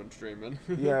 we're all doing streaming.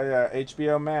 yeah,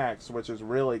 HBO Max, which is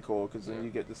really cool because then you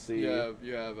get to see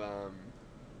you have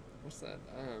what's that?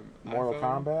 Mortal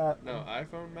iPhone? Kombat. No,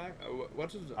 iPhone Max.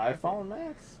 What's his iPhone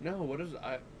Max? No, what is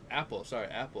Apple? Sorry,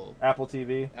 Apple. Apple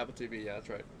TV. Apple TV. Yeah, that's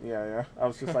right. Yeah. I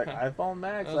was just like iPhone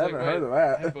Max. I haven't like, heard of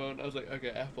that. iPhone. I was like, okay,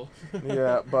 Apple.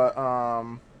 Yeah, but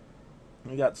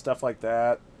you got stuff like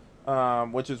that,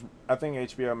 which is I think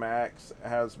HBO Max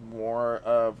has more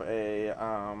of a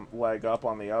leg up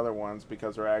on the other ones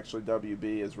because they're actually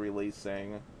WB is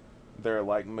releasing their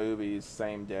like movies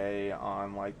same day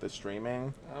on like the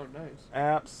streaming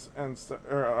apps and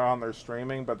or on their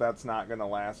streaming, but that's not going to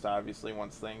last obviously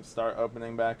once things start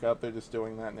opening back up. They're just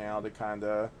doing that now to kind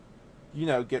of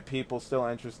get people still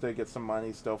interested, get some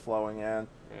money still flowing in.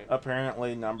 Right.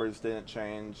 Apparently numbers didn't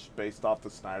change based off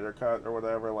the Snyder Cut or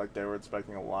whatever, like they were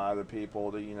expecting a lot of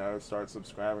people to start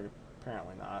subscribing.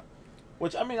 Apparently not,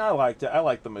 which I mean I liked it. I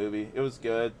liked the movie, it was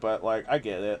good, but like I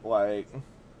get it, like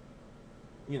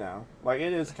like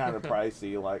it is kind of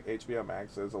pricey. Like HBO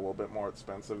Max is a little bit more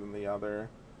expensive than the other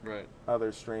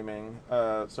streaming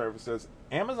services.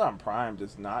 Amazon Prime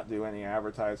does not do any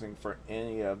advertising for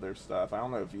any of their stuff. I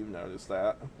don't know if you've noticed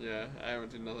that. Yeah, I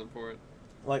haven't seen nothing for it.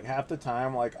 Like half the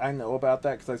time, like I know about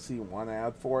that because I see one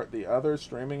ad for it. The other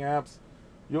streaming apps,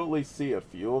 you'll at least see a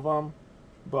few of them,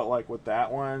 but like with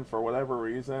that one, for whatever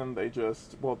reason, they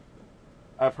just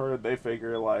I've heard they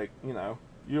figure like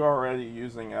you're already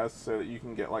using us so that you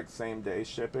can get like same day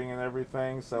shipping and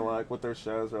everything. So like with their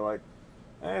shows, they're like,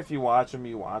 if you watch them,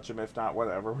 you watch them. If not,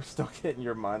 whatever. We're still getting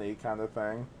your money, kind of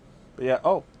thing. But yeah,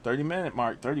 30-minute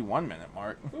mark, 31-minute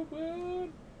mark.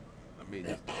 Let me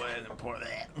just go ahead and pour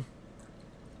that.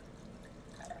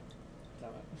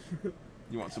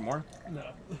 You want some more? No,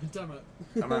 time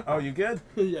out. Oh, you good?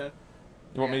 Yeah.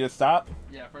 You want me to stop?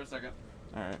 Yeah, for a second.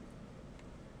 All right.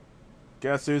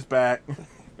 Guess who's back?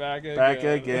 Back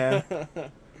again.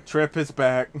 Trip is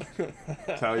back.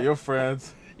 Tell your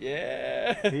friends.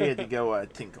 Yeah. He had to go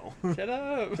tinkle. Shut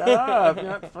up. Shut up. You're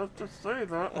not supposed to say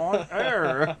that on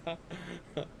air.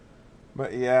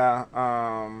 But yeah,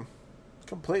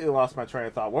 completely lost my train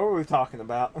of thought. What were we talking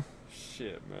about?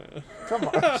 Shit, man. Come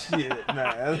on. Shit,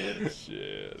 man.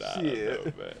 Shit. I don't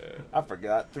know, man. I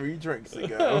forgot 3 drinks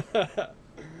ago.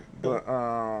 But,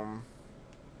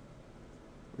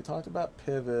 we talked about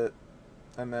Pivot.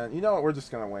 And then, you know what, we're just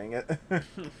going to wing it.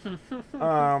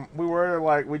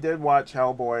 We did watch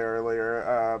Hellboy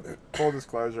earlier. Full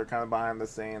disclosure, kind of behind the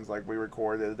scenes, like we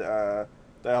recorded the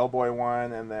Hellboy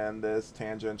one and then this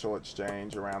Tangential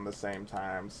Exchange around the same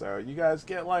time. So you guys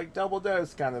get like double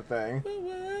dose kind of thing.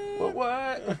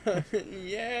 What?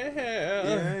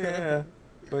 Yeah.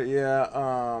 But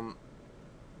yeah,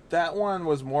 that one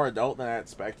was more adult than I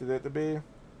expected it to be.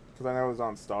 Because I know it was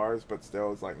on Stars, but still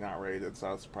it was like not rated, so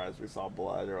I was surprised we saw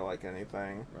blood or like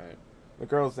anything. Right. The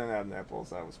girls didn't have nipples,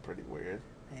 that was pretty weird.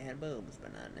 They had boobs,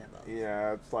 but not nipples.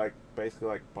 Yeah, it's like basically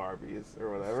like Barbies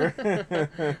or whatever.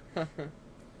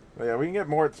 But yeah, we can get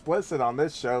more explicit on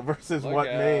this show versus What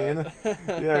Mean.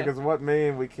 Yeah, because What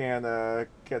Mean we can't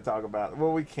talk about.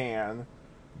 Well, we can,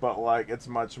 but like it's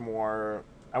much more.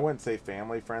 I wouldn't say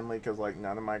family friendly because like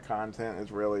none of my content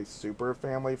is really super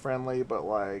family friendly, but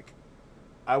like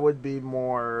I would be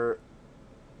more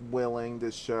willing to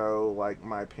show like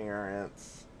my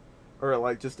parents or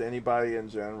like just anybody in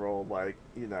general, like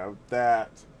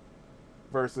that.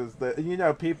 Versus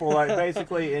the, people like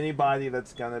basically anybody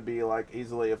that's gonna be like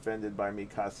easily offended by me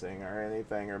cussing or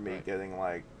anything or me getting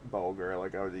like vulgar,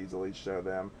 like I would easily show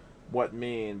them What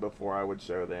Mean before I would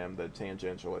show them the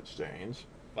Tangential Exchange.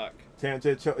 Fuck.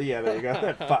 Tangential, yeah, there you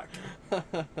go. Fuck.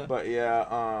 But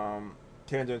yeah,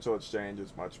 Tangential Exchange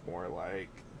is much more like,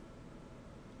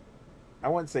 I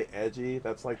wouldn't say edgy,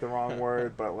 that's like the wrong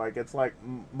word, but like it's like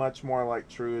much more like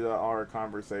true to our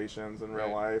conversations in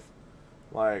real life.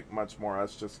 Like much more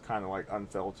us just kind of like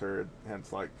unfiltered,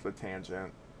 hence like the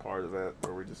tangent part of it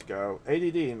where we just go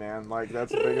ADD, man, like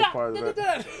that's the biggest part of it.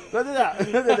 Just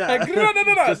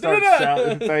start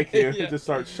shouting. Thank you. Yeah. Just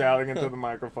start shouting into the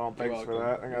microphone. Thanks for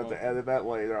that. I'm gonna have to edit that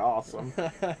later. Awesome.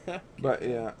 But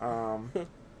yeah,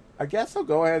 I guess I'll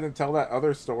go ahead and tell that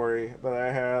other story that I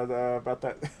had about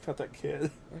that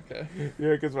kid. Okay.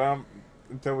 Yeah, because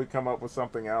until we come up with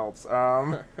something else.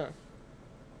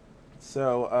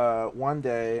 So one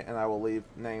day, and I will leave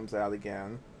names out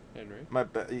again.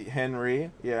 Henry,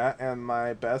 yeah, and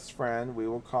my best friend, we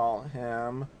will call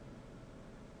him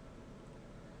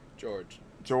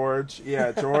George.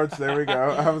 Yeah, George. There we go.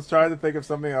 I was trying to think of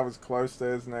something that was close to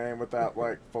his name without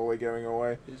like fully giving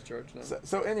away. He's George now.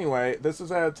 So anyway, this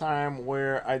was at a time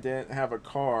where I didn't have a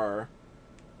car,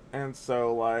 and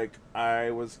so like I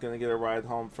was gonna get a ride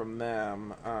home from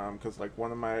them, because like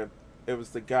it was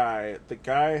the guy. The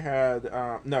guy had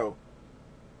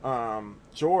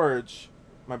George,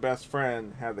 my best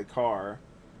friend, had the car,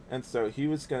 and so he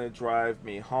was gonna drive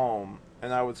me home,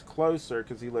 and I was closer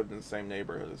because he lived in the same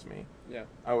neighborhood as me. Yeah.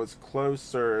 I was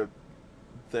closer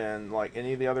than like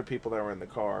any of the other people that were in the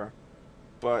car.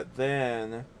 But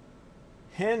then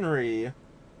Henry,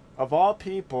 of all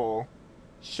people,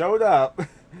 showed up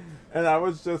and I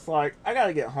was just like, I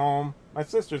gotta get home. My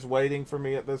sister's waiting for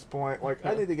me at this point. Like,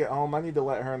 I need to get home. I need to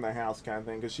let her in the house kind of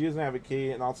thing because she doesn't have a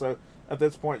key, and also at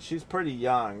this point she's pretty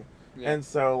young. Yeah. And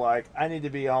so like I need to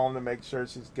be home to make sure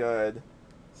she's good.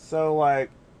 So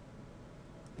like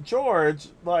George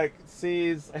like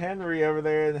sees Henry over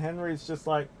there, and Henry's just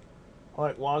like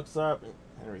walks up, and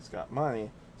Henry's got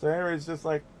money, so Henry's just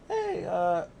like, hey,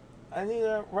 I need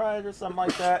a ride or something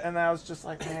like that. And I was just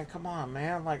like, man, come on,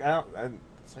 man, like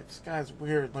it's like, this guy's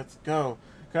weird, let's go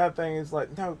kind of thing. He's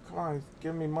like, no, come on,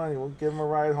 give me money, we'll give him a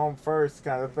ride home first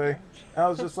kind of thing. And I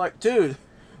was just like, dude,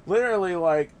 literally,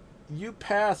 like, you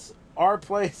pass our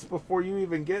place before you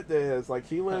even get to his. Like,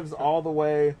 he lives all the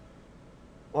way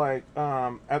like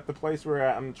at the place we're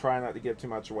at. I'm trying not to give too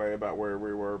much away about where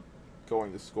we were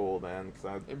going to school then, because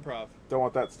I Improv. don't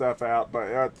want that stuff out. But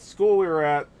at the school we were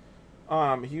at,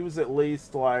 he was at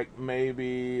least like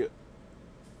maybe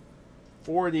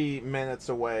 40 minutes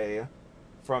away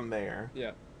from there.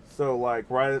 Yeah. So like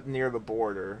right near the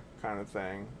border kind of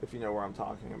thing, if you know where I'm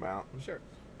talking about. Sure.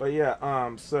 But yeah,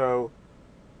 so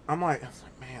I was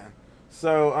like, man.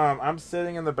 So I'm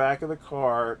sitting in the back of the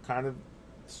car, kind of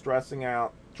stressing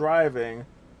out, driving,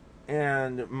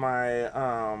 and my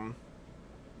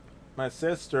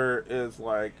sister is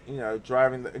like, you know,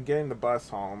 getting the bus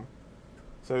home.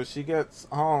 So she gets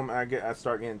home, and I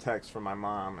start getting texts from my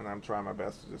mom, and I'm trying my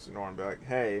best to just ignore and be like,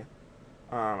 hey,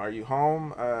 are you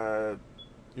home?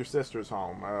 Your sister's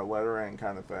home. Let her in,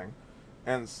 kind of thing.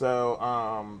 And so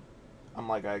I'm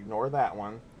like, I ignore that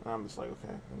one. I'm just like,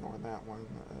 okay, ignore that one.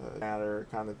 Matter,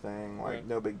 kind of thing. Like, right.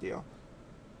 No big deal.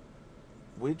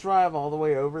 We drive all the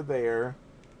way over there.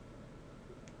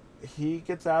 He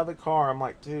gets out of the car. I'm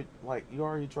like, dude, like, you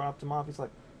already dropped him off. He's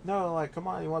like, no, like, come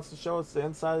on. He wants to show us the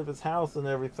inside of his house and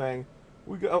everything.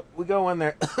 We go in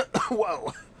there.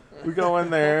 Whoa. We go in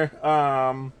there.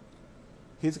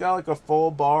 He's got like a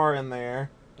full bar in there.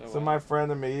 Oh, So wow. my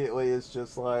friend immediately is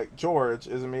just like, George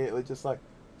is immediately just like,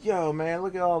 yo, man,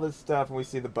 look at all this stuff. And we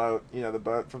see the boat, you know, the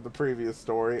boat from the previous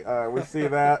story. We see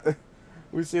that.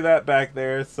 We see that back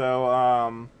there.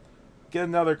 So, get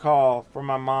another call from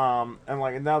my mom, and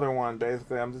like another one,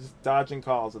 basically. I'm just dodging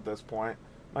calls at this point.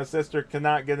 My sister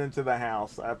cannot get into the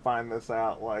house. I find this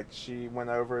out. Like, she went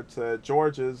over to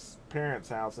George's parents'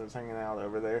 house and is hanging out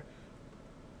over there.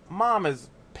 Mom is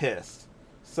pissed.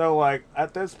 So, like,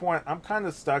 at this point, I'm kind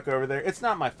of stuck over there. It's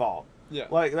not my fault. Yeah.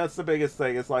 Like, that's the biggest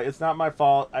thing. It's like, it's not my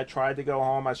fault. I tried to go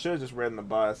home. I should have just ridden the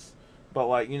bus. But,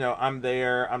 like, you know, I'm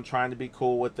there. I'm trying to be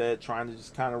cool with it. Trying to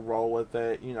just kind of roll with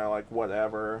it. You know, like,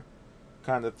 whatever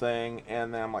kind of thing.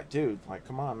 And then I'm like, dude, like,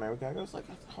 come on, man. We gotta go. It's like,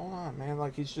 hold on, man.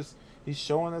 Like, he's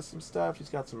showing us some stuff. He's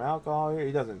got some alcohol here.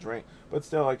 He doesn't drink. But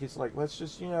still, like, he's like, let's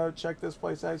just, you know, check this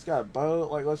place out. He's got a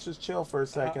boat. Like, let's just chill for a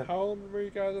second. How old were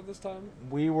you guys at this time?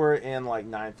 We were in, like,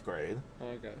 9th grade.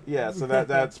 Okay. Yeah, so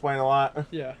that explained a lot.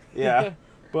 Yeah. Yeah.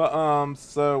 But,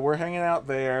 so we're hanging out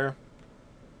there.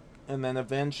 And then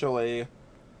eventually,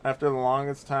 after the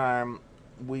longest time,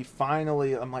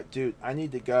 I'm like, dude, I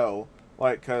need to go.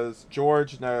 Like, because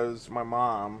George knows my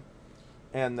mom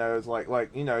and knows, like,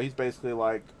 you know, he's basically,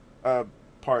 like, a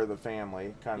part of the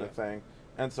family kind of thing.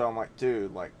 And so I'm like,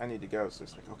 dude, like, I need to go. So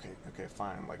it's like, okay,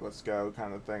 fine. Like, let's go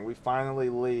kind of thing. We finally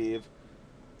leave.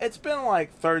 It's been,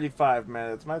 like, 35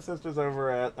 minutes. My sister's over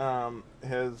at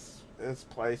his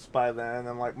place by then.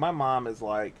 And, like, my mom is,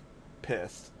 like,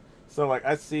 pissed. So, like,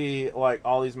 I see, like,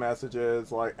 all these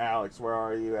messages, like, Alex, where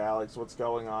are you? Alex, what's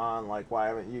going on? Like, why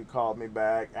haven't you called me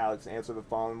back? Alex, answer the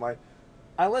phone. Like,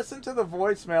 I listen to the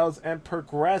voicemails, and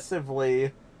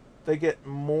progressively, they get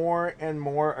more and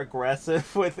more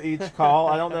aggressive with each call.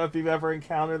 I don't know if you've ever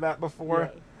encountered that before.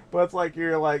 Yeah. But it's like,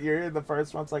 you're the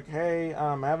first one. It's like, hey,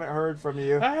 I haven't heard from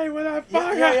you. Hey, what the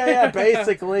fuck? Yeah,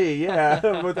 basically,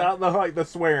 yeah, without the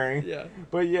swearing. Yeah.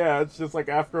 But yeah, it's just like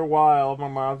after a while, my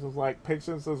mom's just like,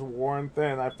 patience is worn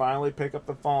thin. I finally pick up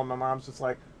the phone. My mom's just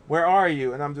like, where are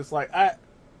you? And I'm just like, I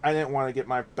didn't want to get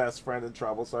my best friend in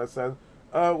trouble, so I said,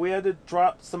 we had to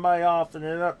drop somebody off and it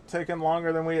ended up taking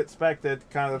longer than we expected,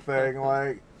 kind of thing.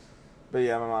 Like, but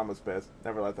yeah, my mom was pissed.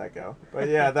 Never let that go. But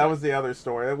yeah, that was the other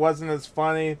story. It wasn't as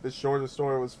funny. The shorter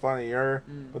story was funnier,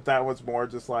 but that was more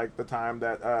just like the time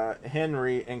that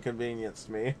Henry inconvenienced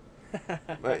me.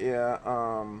 But yeah,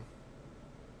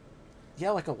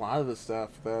 yeah, like a lot of the stuff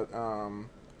that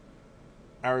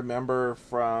I remember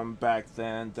from back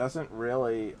then doesn't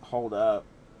really hold up.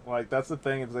 Like, that's the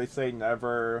thing, is they say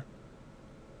never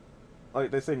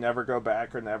go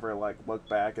back or never, like, look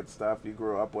back at stuff you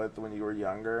grew up with when you were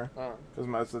younger. Because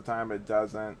most of the time it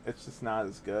doesn't. It's just not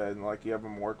as good. And, like, you have a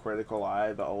more critical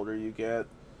eye the older you get.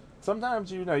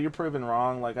 Sometimes, you know, you're proven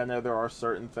wrong. Like, I know there are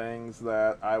certain things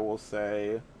that I will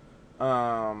say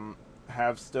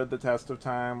have stood the test of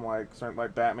time. Like,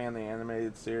 Batman the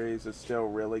Animated Series is still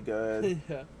really good.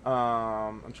 Yeah.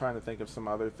 I'm trying to think of some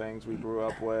other things we grew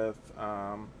up with.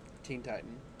 Teen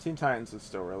Titan. Teen Titans is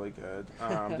still really good.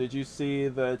 Did you see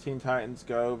the Teen Titans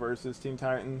Go versus Teen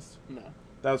Titans? No.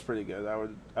 That was pretty good.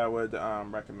 I would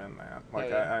recommend that. Like,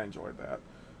 yeah. I enjoyed that.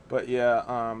 But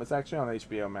yeah, it's actually on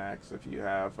HBO Max if you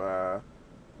have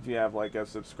like a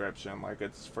subscription. Like,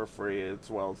 it's for free as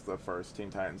well as the first Teen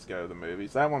Titans Go, the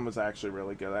movies. That one was actually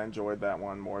really good. I enjoyed that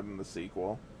one more than the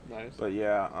sequel. Nice. But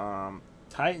yeah,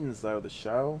 Titans though, the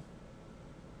show,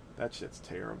 that shit's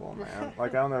terrible, man.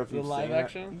 Like, I don't know if you've The live seen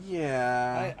action? it.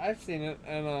 Yeah. I've seen it,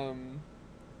 and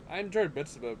I enjoyed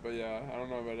bits of it, but yeah, I don't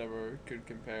know if it ever could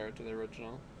compare to the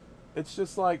original. It's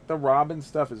just like the Robin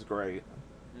stuff is great.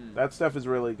 That stuff is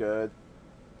really good.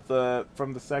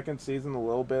 From the second season, a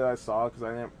little bit I saw, because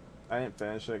I didn't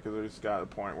finish it because it just got to a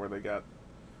point where they got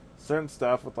certain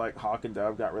stuff with like Hawk and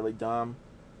Dove got really dumb.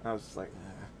 And I was just like,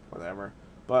 whatever.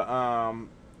 But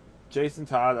Jason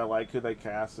Todd, I like who they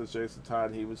cast as Jason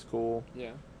Todd. He was cool.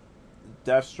 Yeah.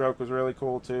 Deathstroke was really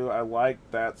cool too. I like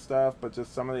that stuff, but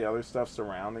just some of the other stuff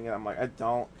surrounding it, I'm like, I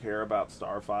don't care about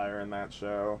Starfire in that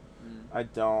show. I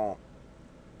don't.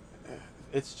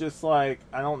 It's just like,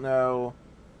 I don't know,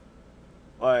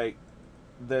 like,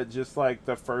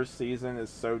 the first season is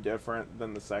so different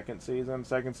than the second season.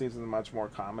 Second season is much more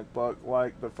comic book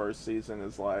like. The first season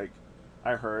is like,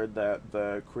 I heard that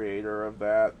the creator of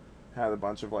that had a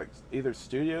bunch of like either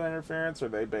studio interference or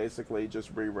they basically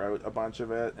just rewrote a bunch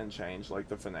of it and changed like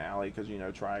the finale, because you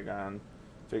know Trigon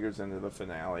figures into the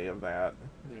finale of that,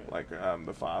 like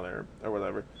the father or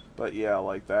whatever. But yeah,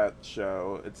 like that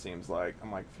show, it seems like,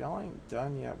 I'm like, if y'all ain't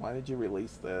done yet, why did you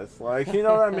release this? Like, you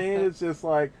know what I mean? It's just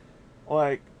like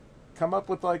come up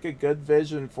with like a good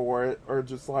vision for it, or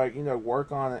just like, you know,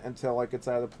 work on it until like it's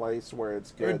at a place where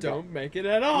it's good. Or don't make it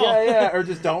at all. Yeah, or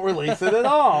just don't release it at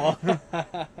all.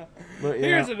 But, yeah.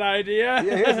 Here's an idea.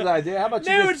 Yeah, here's an idea. How about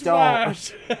you just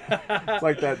Newsflash. don't? It's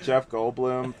like that Jeff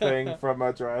Goldblum thing from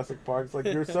Jurassic Park. It's like,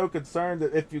 you're so concerned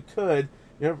that if you could,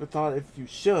 you never thought if you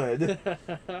should.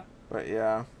 But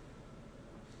yeah,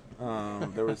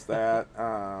 there was that.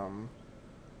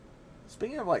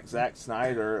 Speaking of like Zack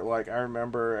Snyder, like I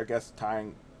remember, I guess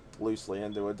tying loosely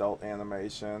into adult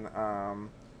animation,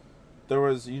 there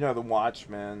was, you know, the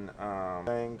Watchmen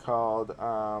thing called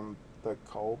the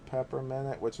Culpeper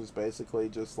Minute, which is basically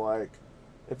just like,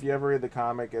 if you ever read the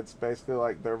comic, it's basically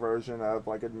like their version of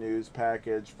like a news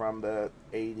package from the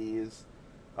 80s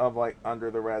of like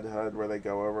Under the Red Hood, where they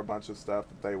go over a bunch of stuff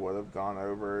that they would have gone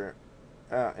over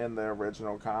in the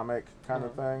original comic kind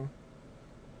of thing.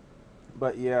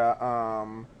 But yeah,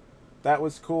 that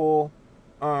was cool.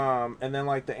 And then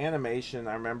like the animation,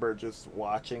 I remember just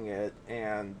watching it,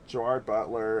 and Gerard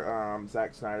Butler,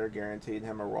 Zack Snyder guaranteed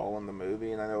him a role in the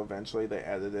movie, and I know eventually they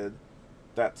edited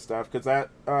that stuff, because that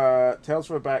Tales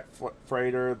from a Back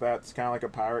Freighter, that's kind of like a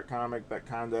pirate comic that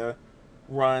kind of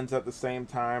runs at the same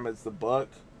time as the book,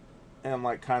 and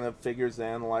like kind of figures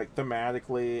in like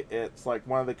thematically, it's like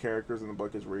one of the characters in the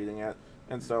book is reading it,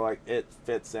 and so like it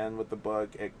fits in with the book.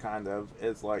 It kind of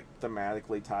is like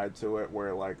thematically tied to it,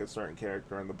 where like a certain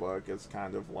character in the book is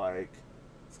kind of like,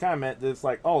 it's kind of meant, it's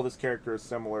like, oh, this character is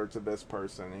similar to this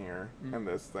person here in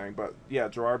this thing. But yeah,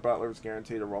 Gerard Butler was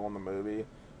guaranteed a role in the movie.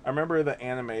 I remember the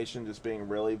animation just being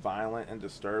really violent and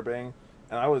disturbing,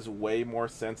 and I was way more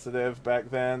sensitive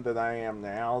back then than I am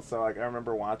now. So like I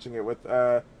remember watching it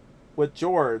with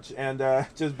George, and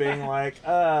just being like,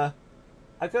 I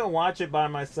couldn't watch it by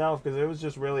myself because it was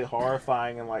just really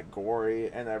horrifying and like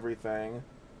gory and everything.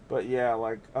 But yeah,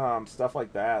 like stuff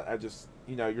like that, I just,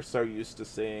 you know, you're so used to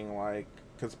seeing, like,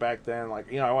 because back then,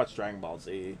 like, you know, I watched Dragon Ball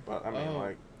Z, but I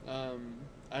mean,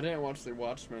 I didn't watch the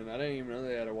Watchmen. I didn't even know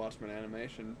they had a Watchmen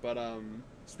animation. But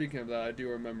speaking of that, I do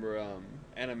remember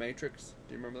Animatrix.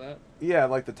 Do you remember that? Yeah,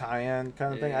 like the tie-in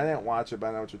kind of thing. I Yeah. didn't watch it, but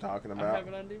I know what you're talking I about. have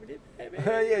it on DVD, baby.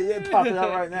 yeah, pop it out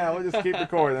right now. We'll just keep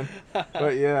recording.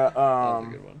 But yeah, that was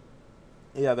a good one.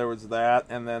 yeah, there was that,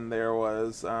 and then there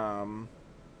was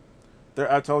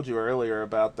there. I told you earlier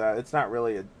about that. It's not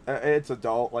really it's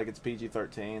adult, like it's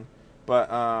PG-13.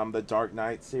 But the Dark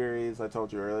Knight series, I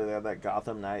told you earlier, they had that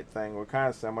Gotham Knight thing. We're kind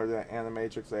of similar to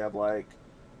Animatrix. They had like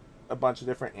a bunch of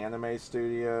different anime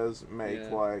studios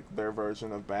make like their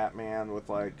version of Batman with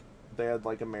like they had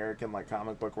like American like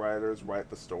comic book writers write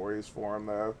the stories for them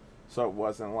though, so it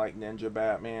wasn't like Ninja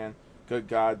Batman. Good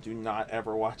God, do not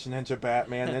ever watch Ninja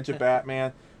Batman. Ninja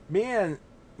Batman. Me and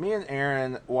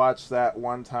Aaron watched that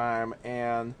one time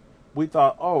and we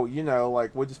thought, oh, you know,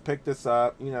 like we'll just pick this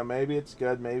up. You know, maybe it's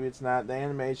good, maybe it's not. The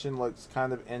animation looks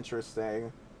kind of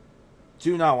interesting.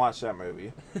 Do not watch that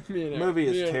movie. Movie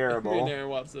is terrible. Me and Aaron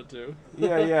watched it too.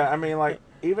 yeah. I mean, like,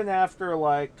 even after,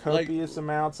 like, copious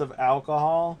amounts of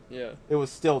alcohol, Yeah. it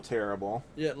was still terrible.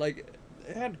 Yeah, like,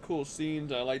 it had cool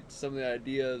scenes. I liked some of the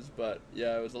ideas, but,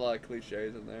 yeah, it was a lot of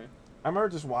cliches in there. I remember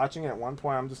just watching it at one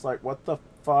point. I'm just like, what the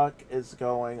fuck is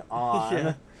going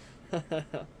on?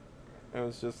 It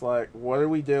was just like, what are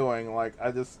we doing? Like,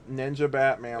 Ninja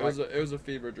Batman. It was a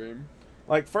fever dream.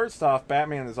 Like, first off,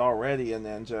 Batman is already a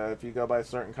ninja if you go by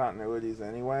certain continuities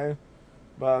anyway.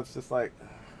 But it's just like,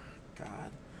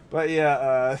 God. But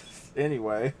yeah,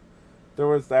 anyway. There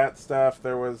was that stuff.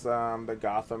 There was the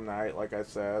Gotham Knight, like I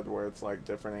said, where it's like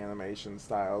different animation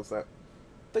styles that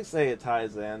they say it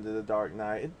ties into the Dark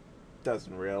Knight. It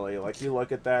doesn't really. Like, you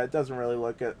look at that, it doesn't really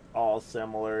look at all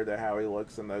similar to how he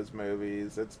looks in those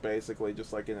movies. It's basically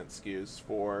just like an excuse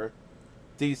for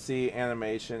DC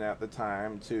animation at the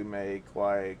time to make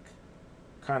like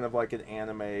kind of like an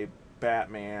anime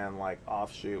Batman like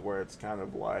offshoot where it's kind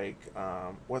of like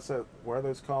what are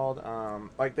those called?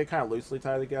 Like they kind of loosely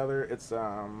tie together. It's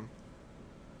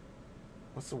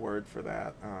what's the word for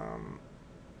that?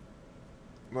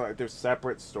 Like there's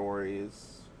separate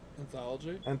stories.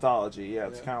 Anthology, yeah.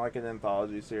 It's kind of like an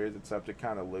anthology series, except it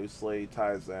kind of loosely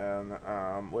ties in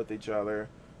with each other.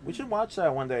 We should watch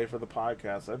that one day for the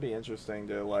podcast. That'd be interesting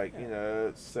to, like, you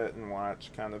know, sit and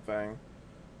watch kind of thing.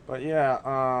 But,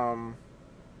 yeah,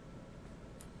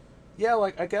 yeah,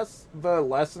 like, I guess the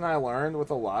lesson I learned with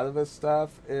a lot of this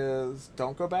stuff is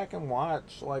don't go back and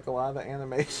watch, like, a lot of the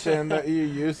animation that you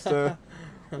used to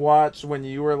watch when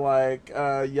you were, like,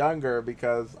 younger,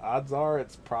 because odds are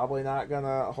it's probably not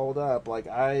gonna hold up. Like,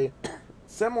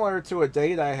 similar to a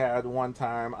date I had one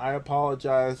time, I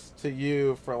apologized to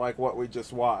you for, like, what we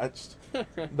just watched.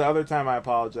 The other time I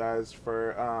apologized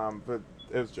for,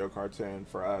 it was Joe Cartoon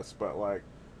for us, but, like,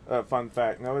 fun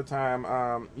fact, another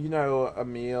time, you know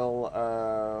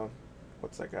Emil,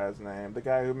 what's that guy's name? The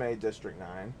guy who made District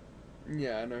 9.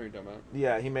 Yeah, I know who you're talking about.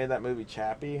 Yeah, he made that movie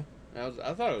Chappie. I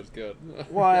thought it was good.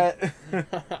 What?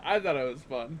 I thought it was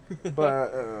fun.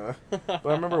 But I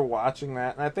remember watching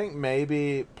that, and I think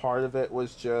maybe part of it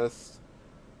was just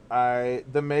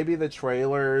maybe the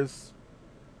trailers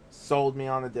sold me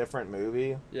on a different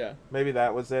movie. Yeah. Maybe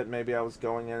that was it. Maybe I was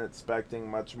going in expecting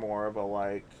much more of a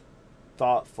like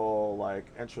thoughtful, like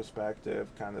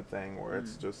introspective kind of thing, where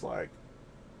it's just like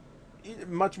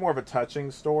much more of a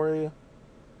touching story,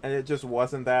 and it just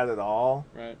wasn't that at all.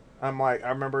 Right. I'm like, I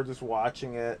remember just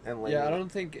watching it and like, yeah, I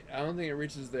don't think it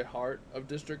reaches the heart of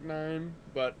District 9,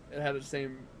 but it had the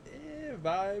same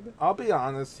vibe. I'll be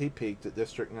honest, he peaked at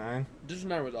District 9. District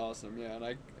 9 was awesome, yeah, and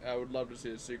I would love to see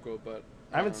a sequel, but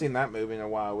I haven't seen that movie in a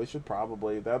while. We should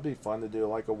that'd be fun to do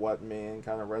like a what mean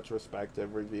kind of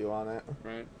retrospective review on it.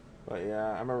 Right. But yeah,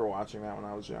 I remember watching that when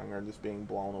I was younger and just being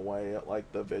blown away at like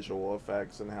the visual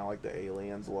effects and how like the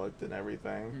aliens looked and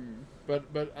everything. But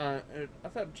I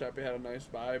thought Chappie had a nice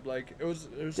vibe. Like it was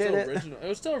still original. It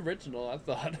was still original, I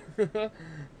thought.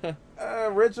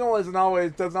 Original doesn't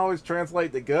always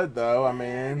translate to good though. I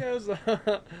mean,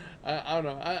 I don't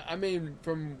know. I mean,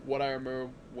 from what I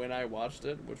remember when I watched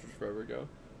it, which was forever ago,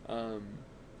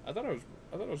 I thought it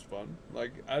was fun.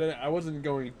 Like I wasn't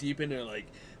going deep into like,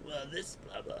 well, this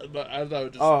blah blah. But I thought it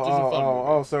was just a fun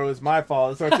movie. So it was my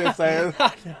fault. That's what you're saying.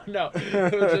 No.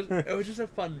 It was just a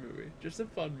fun movie. Just a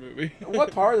fun movie.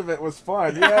 What part of it was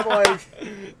fun? You had like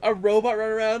a robot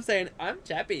running around saying, "I'm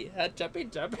Chappie, Chappie."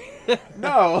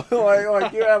 No,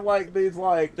 like you have like these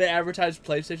like they advertised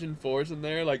PlayStation 4s in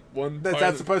there. Like one.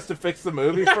 That's supposed to fix the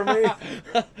movie for me.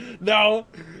 No.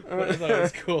 But I thought it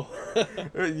was cool.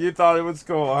 You thought it was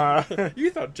cool, huh?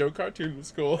 You thought Joe Cartoon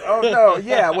was cool. Oh no,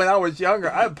 yeah. When I was younger,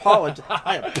 I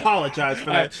apologize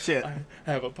for that shit.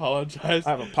 I have apologized.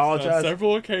 I've apologized on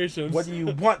several occasions. What do you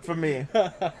want from me?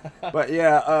 But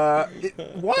yeah,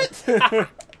 what?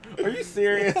 Are you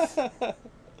serious? I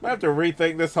have to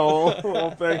rethink this whole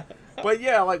thing. But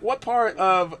yeah, like, what part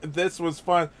of this was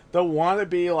fun? The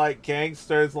wannabe, like,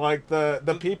 gangsters, like,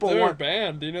 the people... They're a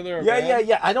band. Do you know they're a band? band?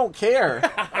 Yeah, I don't care.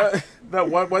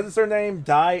 What is their name?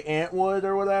 Die Antwood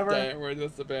or whatever? Die Antwood,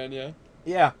 that's the band, yeah.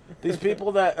 Yeah, these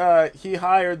people that he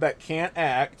hired that can't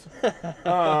act,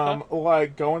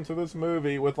 like, go into this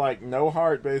movie with, like, no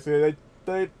heart, basically.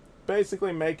 They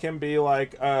basically make him be,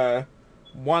 like,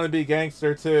 wannabe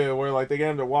gangster, too, where, like, they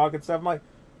get him to walk and stuff. I'm like,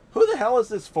 who the hell is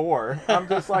this for? I'm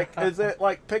just like, is it,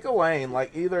 like, pick a lane.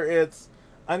 Like, either it's...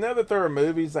 I know that there are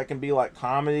movies that can be, like,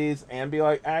 comedies and be,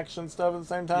 like, action stuff at the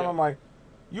same time. Yeah. I'm like,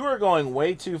 you are going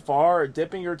way too far,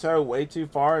 dipping your toe way too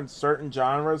far in certain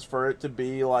genres for it to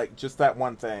be, like, just that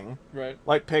one thing. Right.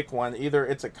 Like, pick one. Either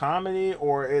it's a comedy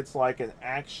or it's, like, an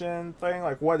action thing.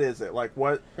 Like, what is it? Like,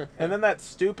 what... And then that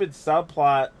stupid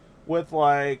subplot with,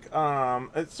 like,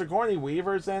 it's Sigourney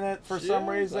Weaver's in it for some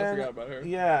reason. I forgot about her.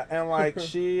 Yeah, and, like,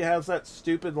 she has that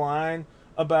stupid line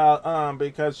about,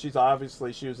 because she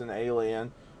was an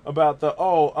alien, about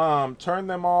the, turn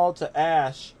them all to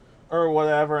ash, or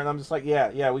whatever, and I'm just like,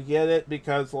 yeah, we get it,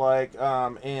 because, like,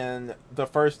 in the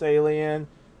first Alien,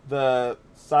 the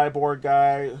cyborg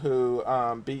guy who,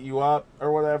 beat you up,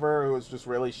 or whatever, who was just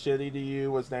really shitty to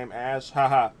you, was named Ash,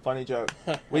 haha, funny joke.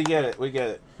 We get it.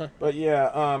 But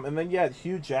yeah, and then you had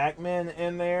Hugh Jackman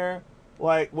in there,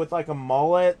 like, with, like, a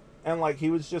mullet, and, like, he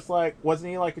was just, like,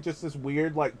 wasn't he, like, just this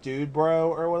weird, like, dude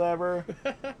bro, or whatever?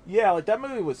 Yeah, like, that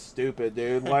movie was stupid,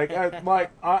 dude. Like, I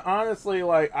honestly,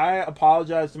 like, I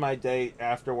apologized to my date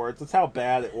afterwards. That's how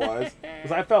bad it was.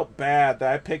 Because I felt bad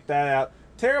that I picked that out.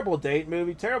 Terrible date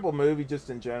movie, terrible movie just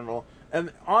in general.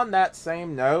 And on that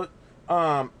same note,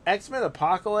 X-Men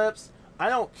Apocalypse, I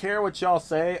don't care what y'all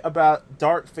say about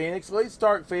Dark Phoenix. At least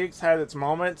Dark Phoenix had its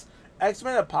moments.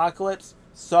 X-Men Apocalypse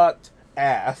sucked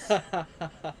ass. I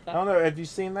don't know, have you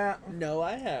seen that? No,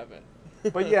 I haven't.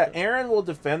 But yeah, Aaron will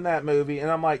defend that movie, and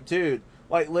I'm like, dude,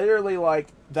 like, literally, like,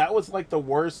 that was, like, the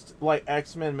worst, like,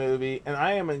 X-Men movie, and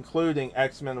I am including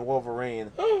X-Men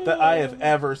Wolverine, that I have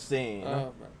ever seen.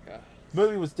 Oh, my God. The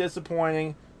movie was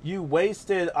disappointing. You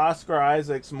wasted Oscar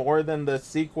Isaacs more than the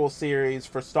sequel series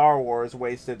for Star Wars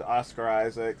wasted Oscar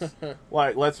Isaacs.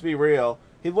 Like, let's be real.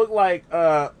 He looked like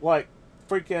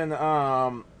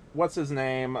freaking, what's his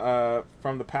name,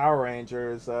 from the Power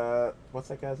Rangers, what's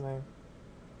that guy's name?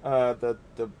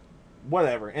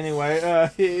 Whatever. Anyway,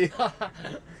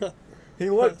 he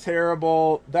looked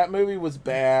terrible. That movie was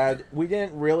bad. We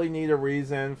didn't really need a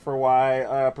reason for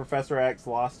why, Professor X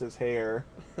lost his hair,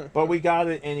 but we got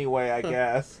it anyway, I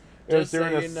guess. It was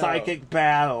during a psychic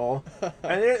battle.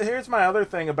 And here's my other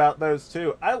thing about those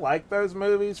two. I like those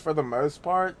movies for the most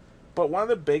part, but one of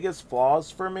the biggest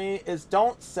flaws for me is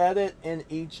don't set it in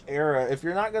each era. If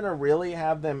you're not going to really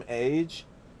have them age,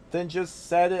 then just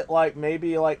set it, like,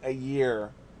 maybe, like, a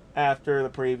year after the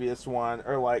previous one,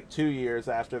 or, like, 2 years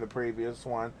after the previous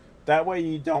one. That way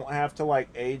you don't have to, like,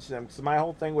 age them. Because my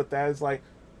whole thing with that is, like,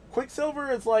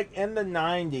 Quicksilver is, like, in the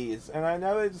 90s, and I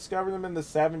know they discovered him in the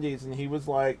 70s, and he was,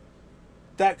 like,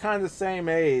 that kind of same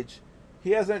age.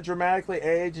 He hasn't dramatically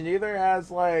aged, and neither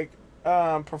has, like,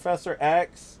 Professor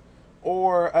X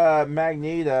or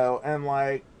Magneto, and,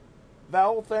 like, that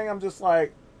whole thing, I'm just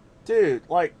like, dude,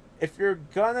 like, if you're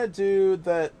gonna do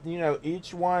that, you know,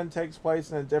 each one takes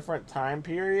place in a different time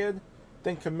period,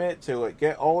 then commit to it.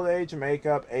 Get old age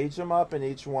makeup, age them up in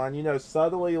each one, you know,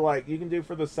 subtly, like, you can do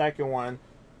for the second one,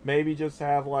 maybe just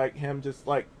have, like, him just,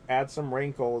 like, add some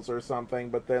wrinkles or something,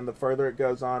 but then the further it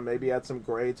goes on, maybe add some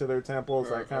gray to their temples,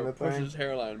 that kind of thing. Push his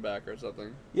hairline back or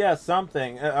something. Yeah,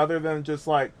 something, other than just,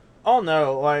 like, oh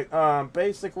no, like,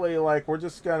 basically, like, we're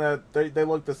just gonna, they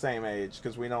look the same age,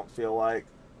 because we don't feel like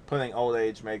putting old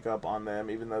age makeup on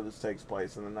them, even though this takes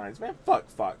place in the 90s. Man, fuck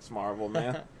Fox Marvel,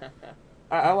 man.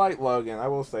 I like Logan, I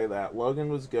will say that. Logan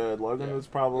was good. Logan was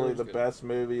probably the best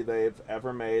movie they've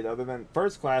ever made, other than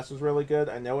First Class was really good.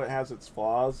 I know it has its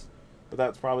flaws, but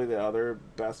that's probably the other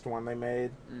best one they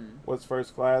made, was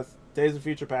First Class. Days of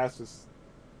Future Past it's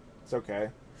okay.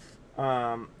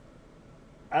 I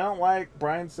don't like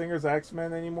Bryan Singer's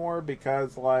X-Men anymore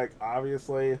because, like,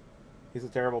 obviously he's a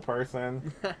terrible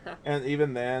person. And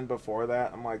even then, before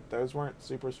that, I'm like, those weren't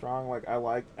super strong. Like, I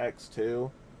liked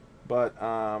X2. But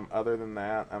other than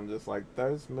that, I'm just like,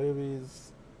 those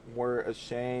movies were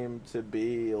ashamed to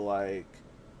be, like,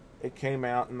 it came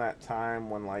out in that time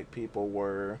when, like, people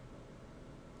were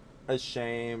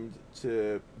ashamed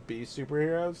to be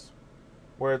superheroes.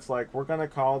 Where it's like, we're gonna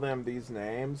call them these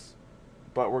names,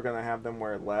 but we're gonna have them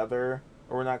wear leather,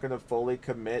 or we're not gonna fully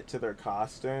commit to their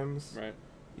costumes. Right.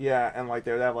 Yeah, and like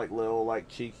they would have like little like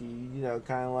cheeky,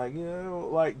 kind of like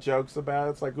like jokes about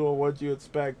it. It's like, oh, what'd you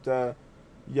expect?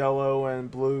 Yellow and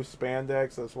blue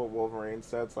spandex. That's what Wolverine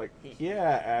said. It's like,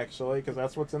 yeah, actually, because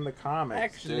that's what's in the comics.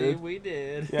 Actually, dude. we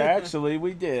did. Yeah, actually,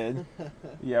 we did.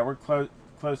 Yeah, we're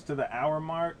close to the hour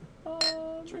mark.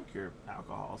 Drink your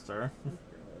alcohol, sir.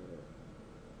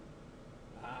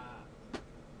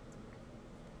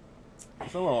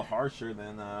 It's a little harsher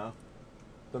than that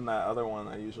other one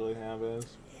I usually have is.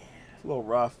 It's a little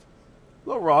rough. A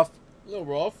little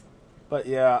rough. But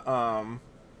yeah,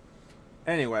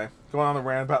 anyway, going on the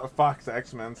rant about the Fox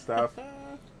X-Men stuff.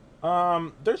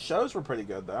 Their shows were pretty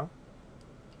good though.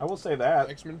 I will say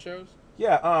that. X-Men shows?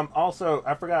 Yeah, also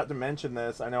I forgot to mention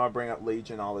this. I know I bring up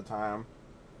Legion all the time.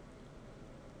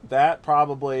 That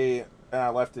probably, and I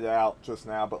left it out just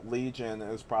now, but Legion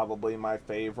is probably my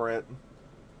favorite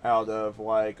out of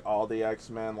like all the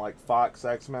X-Men, like Fox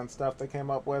X-Men stuff they came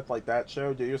up with. Like that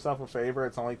show, do yourself a favor,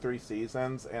 it's only 3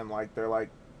 seasons and like they're like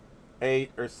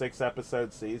 8 or 6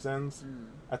 episode seasons.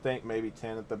 I think maybe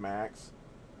 10 at the max.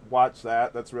 Watch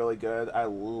that. That's really good. I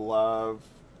love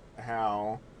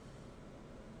how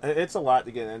it's a lot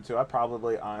to get into. I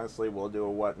probably honestly will do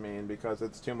a what mean because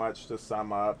it's too much to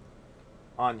sum up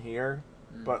on here.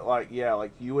 But like, yeah,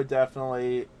 like you would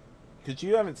definitely, because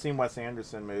you haven't seen Wes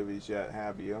Anderson movies yet,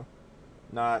 have you?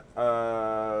 Not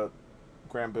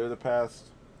Grand Budapest.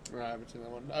 No, I haven't seen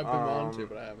that one. I've been wanting to,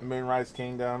 but I haven't. Moonrise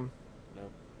Kingdom.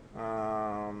 Nope.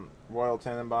 Royal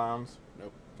Tenenbaums.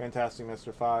 Nope. Fantastic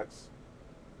Mr. Fox.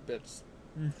 Bits.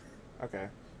 Okay.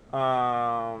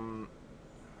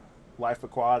 Life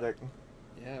Aquatic.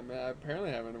 Yeah, man. I apparently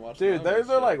haven't watched. Dude, those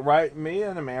are like right. Me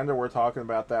and Amanda were talking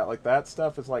about that. Like that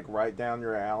stuff is like right down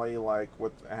your alley. Like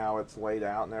with how it's laid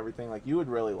out and everything. Like you would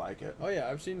really like it. Oh yeah,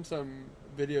 I've seen some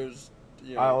videos.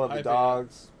 I Love the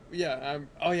Dogs. Yeah,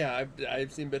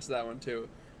 I've seen bits of that one too.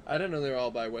 I didn't know they were all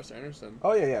by Wes Anderson.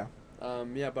 Oh yeah.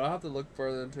 Yeah, but I'll have to look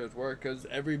further into his work because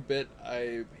every bit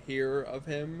I hear of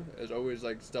him is always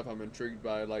like stuff I'm intrigued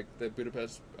by, like the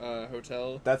Budapest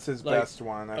Hotel. That's his best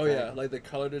one. I think. Yeah, like the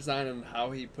color design and how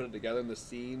he put it together in the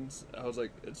scenes. I was like,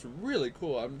 it's really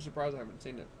cool. I'm surprised I haven't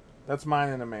seen it. That's mine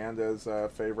and Amanda's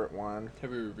favorite one.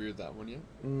 Have you reviewed that one yet?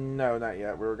 No, not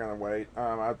yet. We were gonna wait.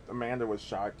 Amanda was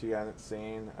shocked you hadn't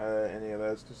seen any of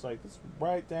those. Just like it's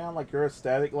right down like your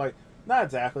aesthetic, like. Not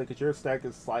exactly, because your aesthetic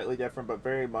is slightly different, but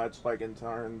very much like in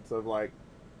terms of like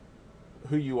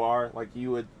who you are. Like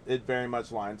it very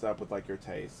much lines up with like your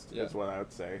taste. Is what I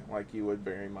would say. Like you would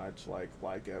very much like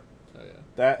it. Oh yeah.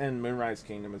 That and Moonrise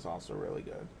Kingdom is also really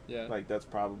good. Yeah. Like that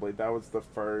was the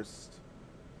first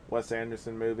Wes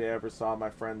Anderson movie I ever saw. My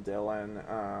friend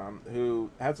Dylan, who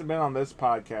hasn't been on this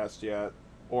podcast yet,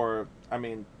 or I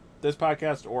mean, this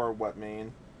podcast or What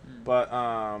Mean, but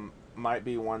might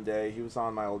be one day. He was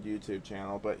on my old YouTube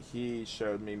channel, but he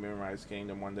showed me Moonrise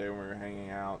Kingdom one day when we were hanging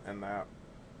out, and that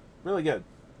really good.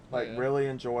 Like really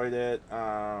enjoyed it.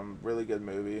 Really good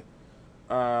movie.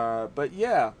 But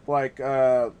yeah, like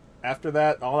after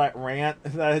that, all that rant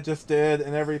that I just did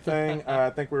and everything. I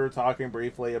think we were talking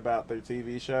briefly about their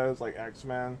TV shows like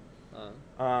X-Men.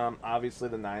 Obviously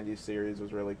the '90s series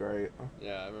was really great.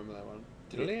 Yeah, I remember that one.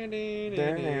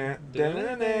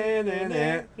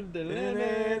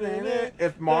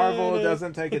 If Marvel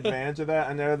doesn't take advantage of that,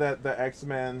 I know that the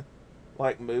X-Men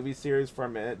like movie series for a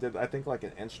minute did I think like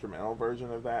an instrumental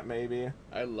version of that maybe.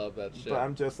 I love that shit. But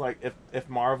I'm just like if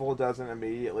Marvel doesn't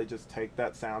immediately just take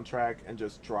that soundtrack and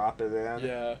just drop it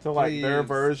in to like their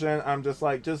version, I'm just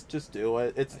like just do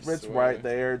it. It's right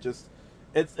there. Just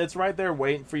it's right there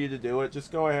waiting for you to do it.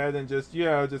 Just go ahead and just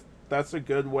that's a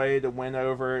good way to win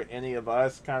over any of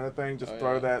us kind of thing. Just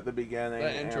throw that at the beginning.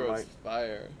 That intro and, like, is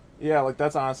fire. Yeah, like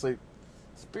that's honestly,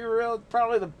 to be real,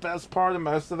 probably the best part of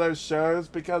most of those shows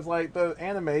because like the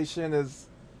animation is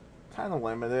kind of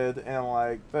limited and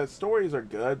like the stories are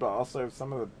good, but also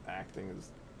some of the acting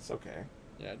it's okay.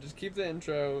 Yeah, just keep the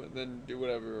intro, then do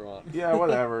whatever you want. Yeah,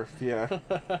 whatever. Yeah,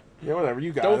 whatever.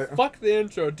 You got it. Don't fuck the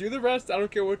intro. Do the rest. I don't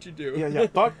care what you do. Yeah.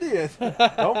 Fuck this.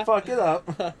 Don't fuck it up.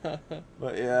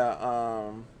 But yeah,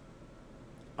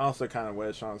 I also kind of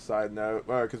wish on a side note,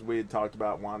 because we had talked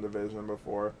about WandaVision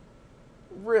before.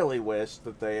 Really wish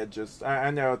that they had just.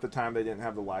 I know at the time they didn't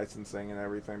have the licensing and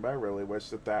everything, but I really wish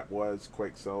that was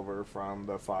Quicksilver from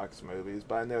the Fox movies.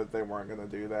 But I know that they weren't going to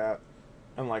do that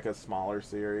in like a smaller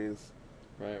series.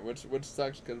 Right, which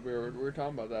sucks because we were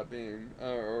talking about that being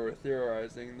or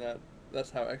theorizing that that's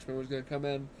how X-Men was going to come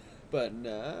in, But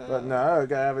no. But no,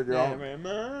 gotta have it your own. Never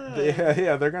mind.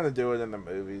 Yeah, they're gonna do it in the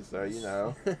movies, though, you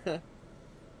know. But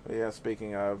yeah,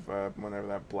 speaking of, whenever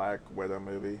that Black Widow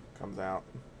movie comes out.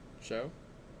 Show?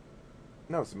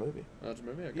 No, it's a movie. Oh, it's a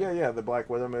movie? Okay. Yeah, the Black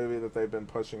Widow movie that they've been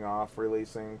pushing off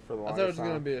releasing for the I longest thought it was time.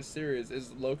 going to be a series.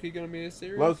 Is Loki going to be a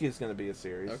series? Loki's gonna be a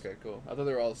series. Okay, cool. I thought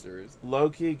they were all series.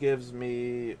 Loki gives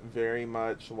me very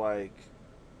much like,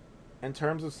 in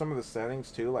terms of some of the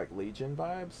settings too, like Legion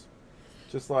vibes.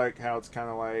 Just like how it's kind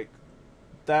of like,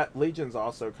 that Legion's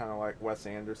also kind of like Wes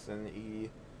Anderson-y,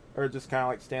 or just kind of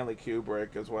like Stanley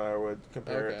Kubrick is what I would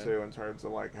compare it to in terms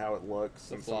of like how it looks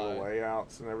The and some of the Fly.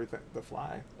 layouts and everything. The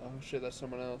Fly. Oh shit, that's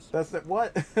someone else. That's the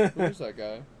what? Who's that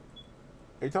guy?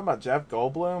 Are you talking about Jeff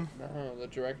Goldblum? No, the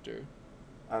director.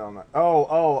 I don't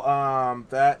know.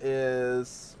 That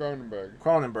is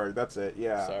Cronenberg. That's it.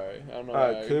 Yeah. Sorry, I don't know.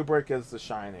 Why Kubrick is The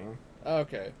Shining. Oh,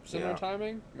 okay, similar Yeah.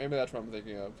 timing. Maybe that's what I'm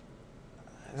thinking of.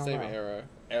 I don't Same know.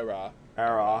 era.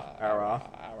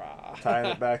 Tying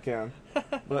it back in.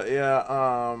 But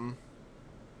yeah,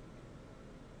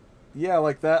 yeah,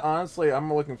 like that, honestly,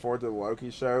 I'm looking forward to the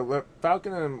Loki show.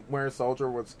 Falcon and Winter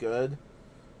Soldier was good,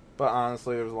 but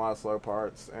honestly, there was a lot of slow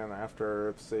parts, and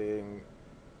after seeing,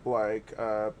 like,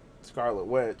 Scarlet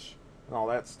Witch and all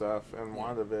that stuff and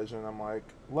WandaVision, I'm like,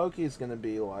 Loki's gonna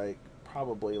be, like,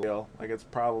 probably real. Like, it's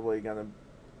probably gonna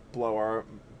blow our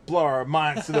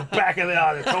minds to the back of the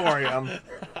auditorium.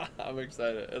 I'm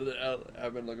excited.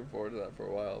 I've been looking forward to that for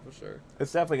a while, for sure.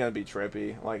 It's definitely going to be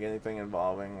trippy, like anything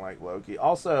involving like Loki.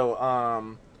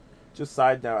 Also, just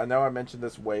side note, I know I mentioned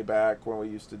this way back when we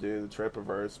used to do the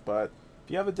Tripiverse, but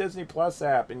if you have a Disney Plus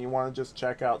app and you want to just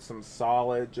check out some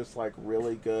solid, just like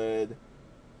really good,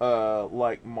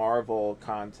 like Marvel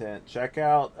content, check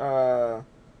out, I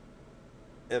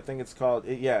think it's called,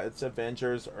 it's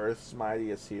Avengers Earth's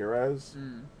Mightiest Heroes.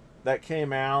 That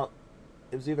came out,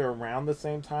 it was either around the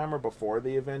same time or before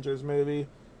the Avengers movie,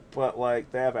 but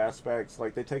like they have aspects,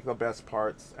 like they take the best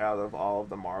parts out of all of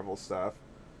the Marvel stuff.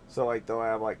 So like they'll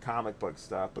have like comic book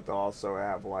stuff, but they'll also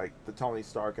have like the Tony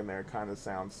Stark in there kind of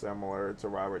sounds similar to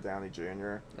Robert Downey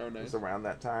Jr. Oh, nice. It's around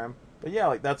that time. But yeah,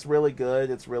 like that's really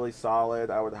good. It's really solid.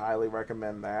 I would highly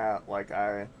recommend that. Like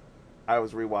I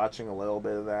was rewatching a little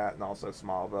bit of that, and also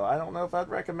Smallville. I don't know if I'd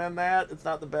recommend that. It's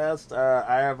not the best.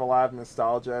 I have a lot of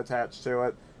nostalgia attached to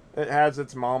it. It has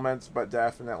its moments, but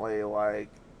definitely, like,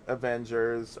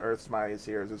 Avengers, Earth's Mightiest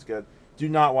Heroes is good. Do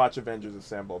not watch Avengers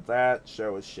Assemble. That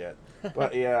show is shit.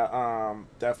 But, yeah,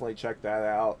 definitely check that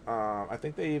out. I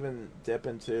think they even dip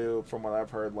into, from what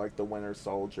I've heard, like, the Winter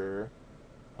Soldier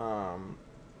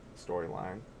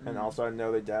storyline. And also I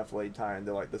know they definitely tie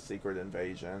into like the Secret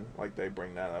Invasion, like they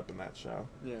bring that up in that show.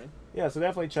 Yeah, so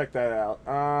definitely check that out.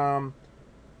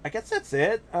 I guess that's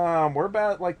it. We're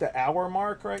about like the hour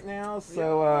mark right now,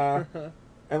 so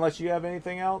unless you have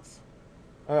anything else,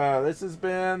 this has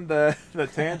been the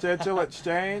Tangential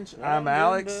Exchange. I'm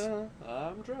Alex.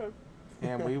 I'm Drew.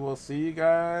 And we will see you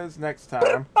guys next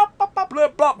time.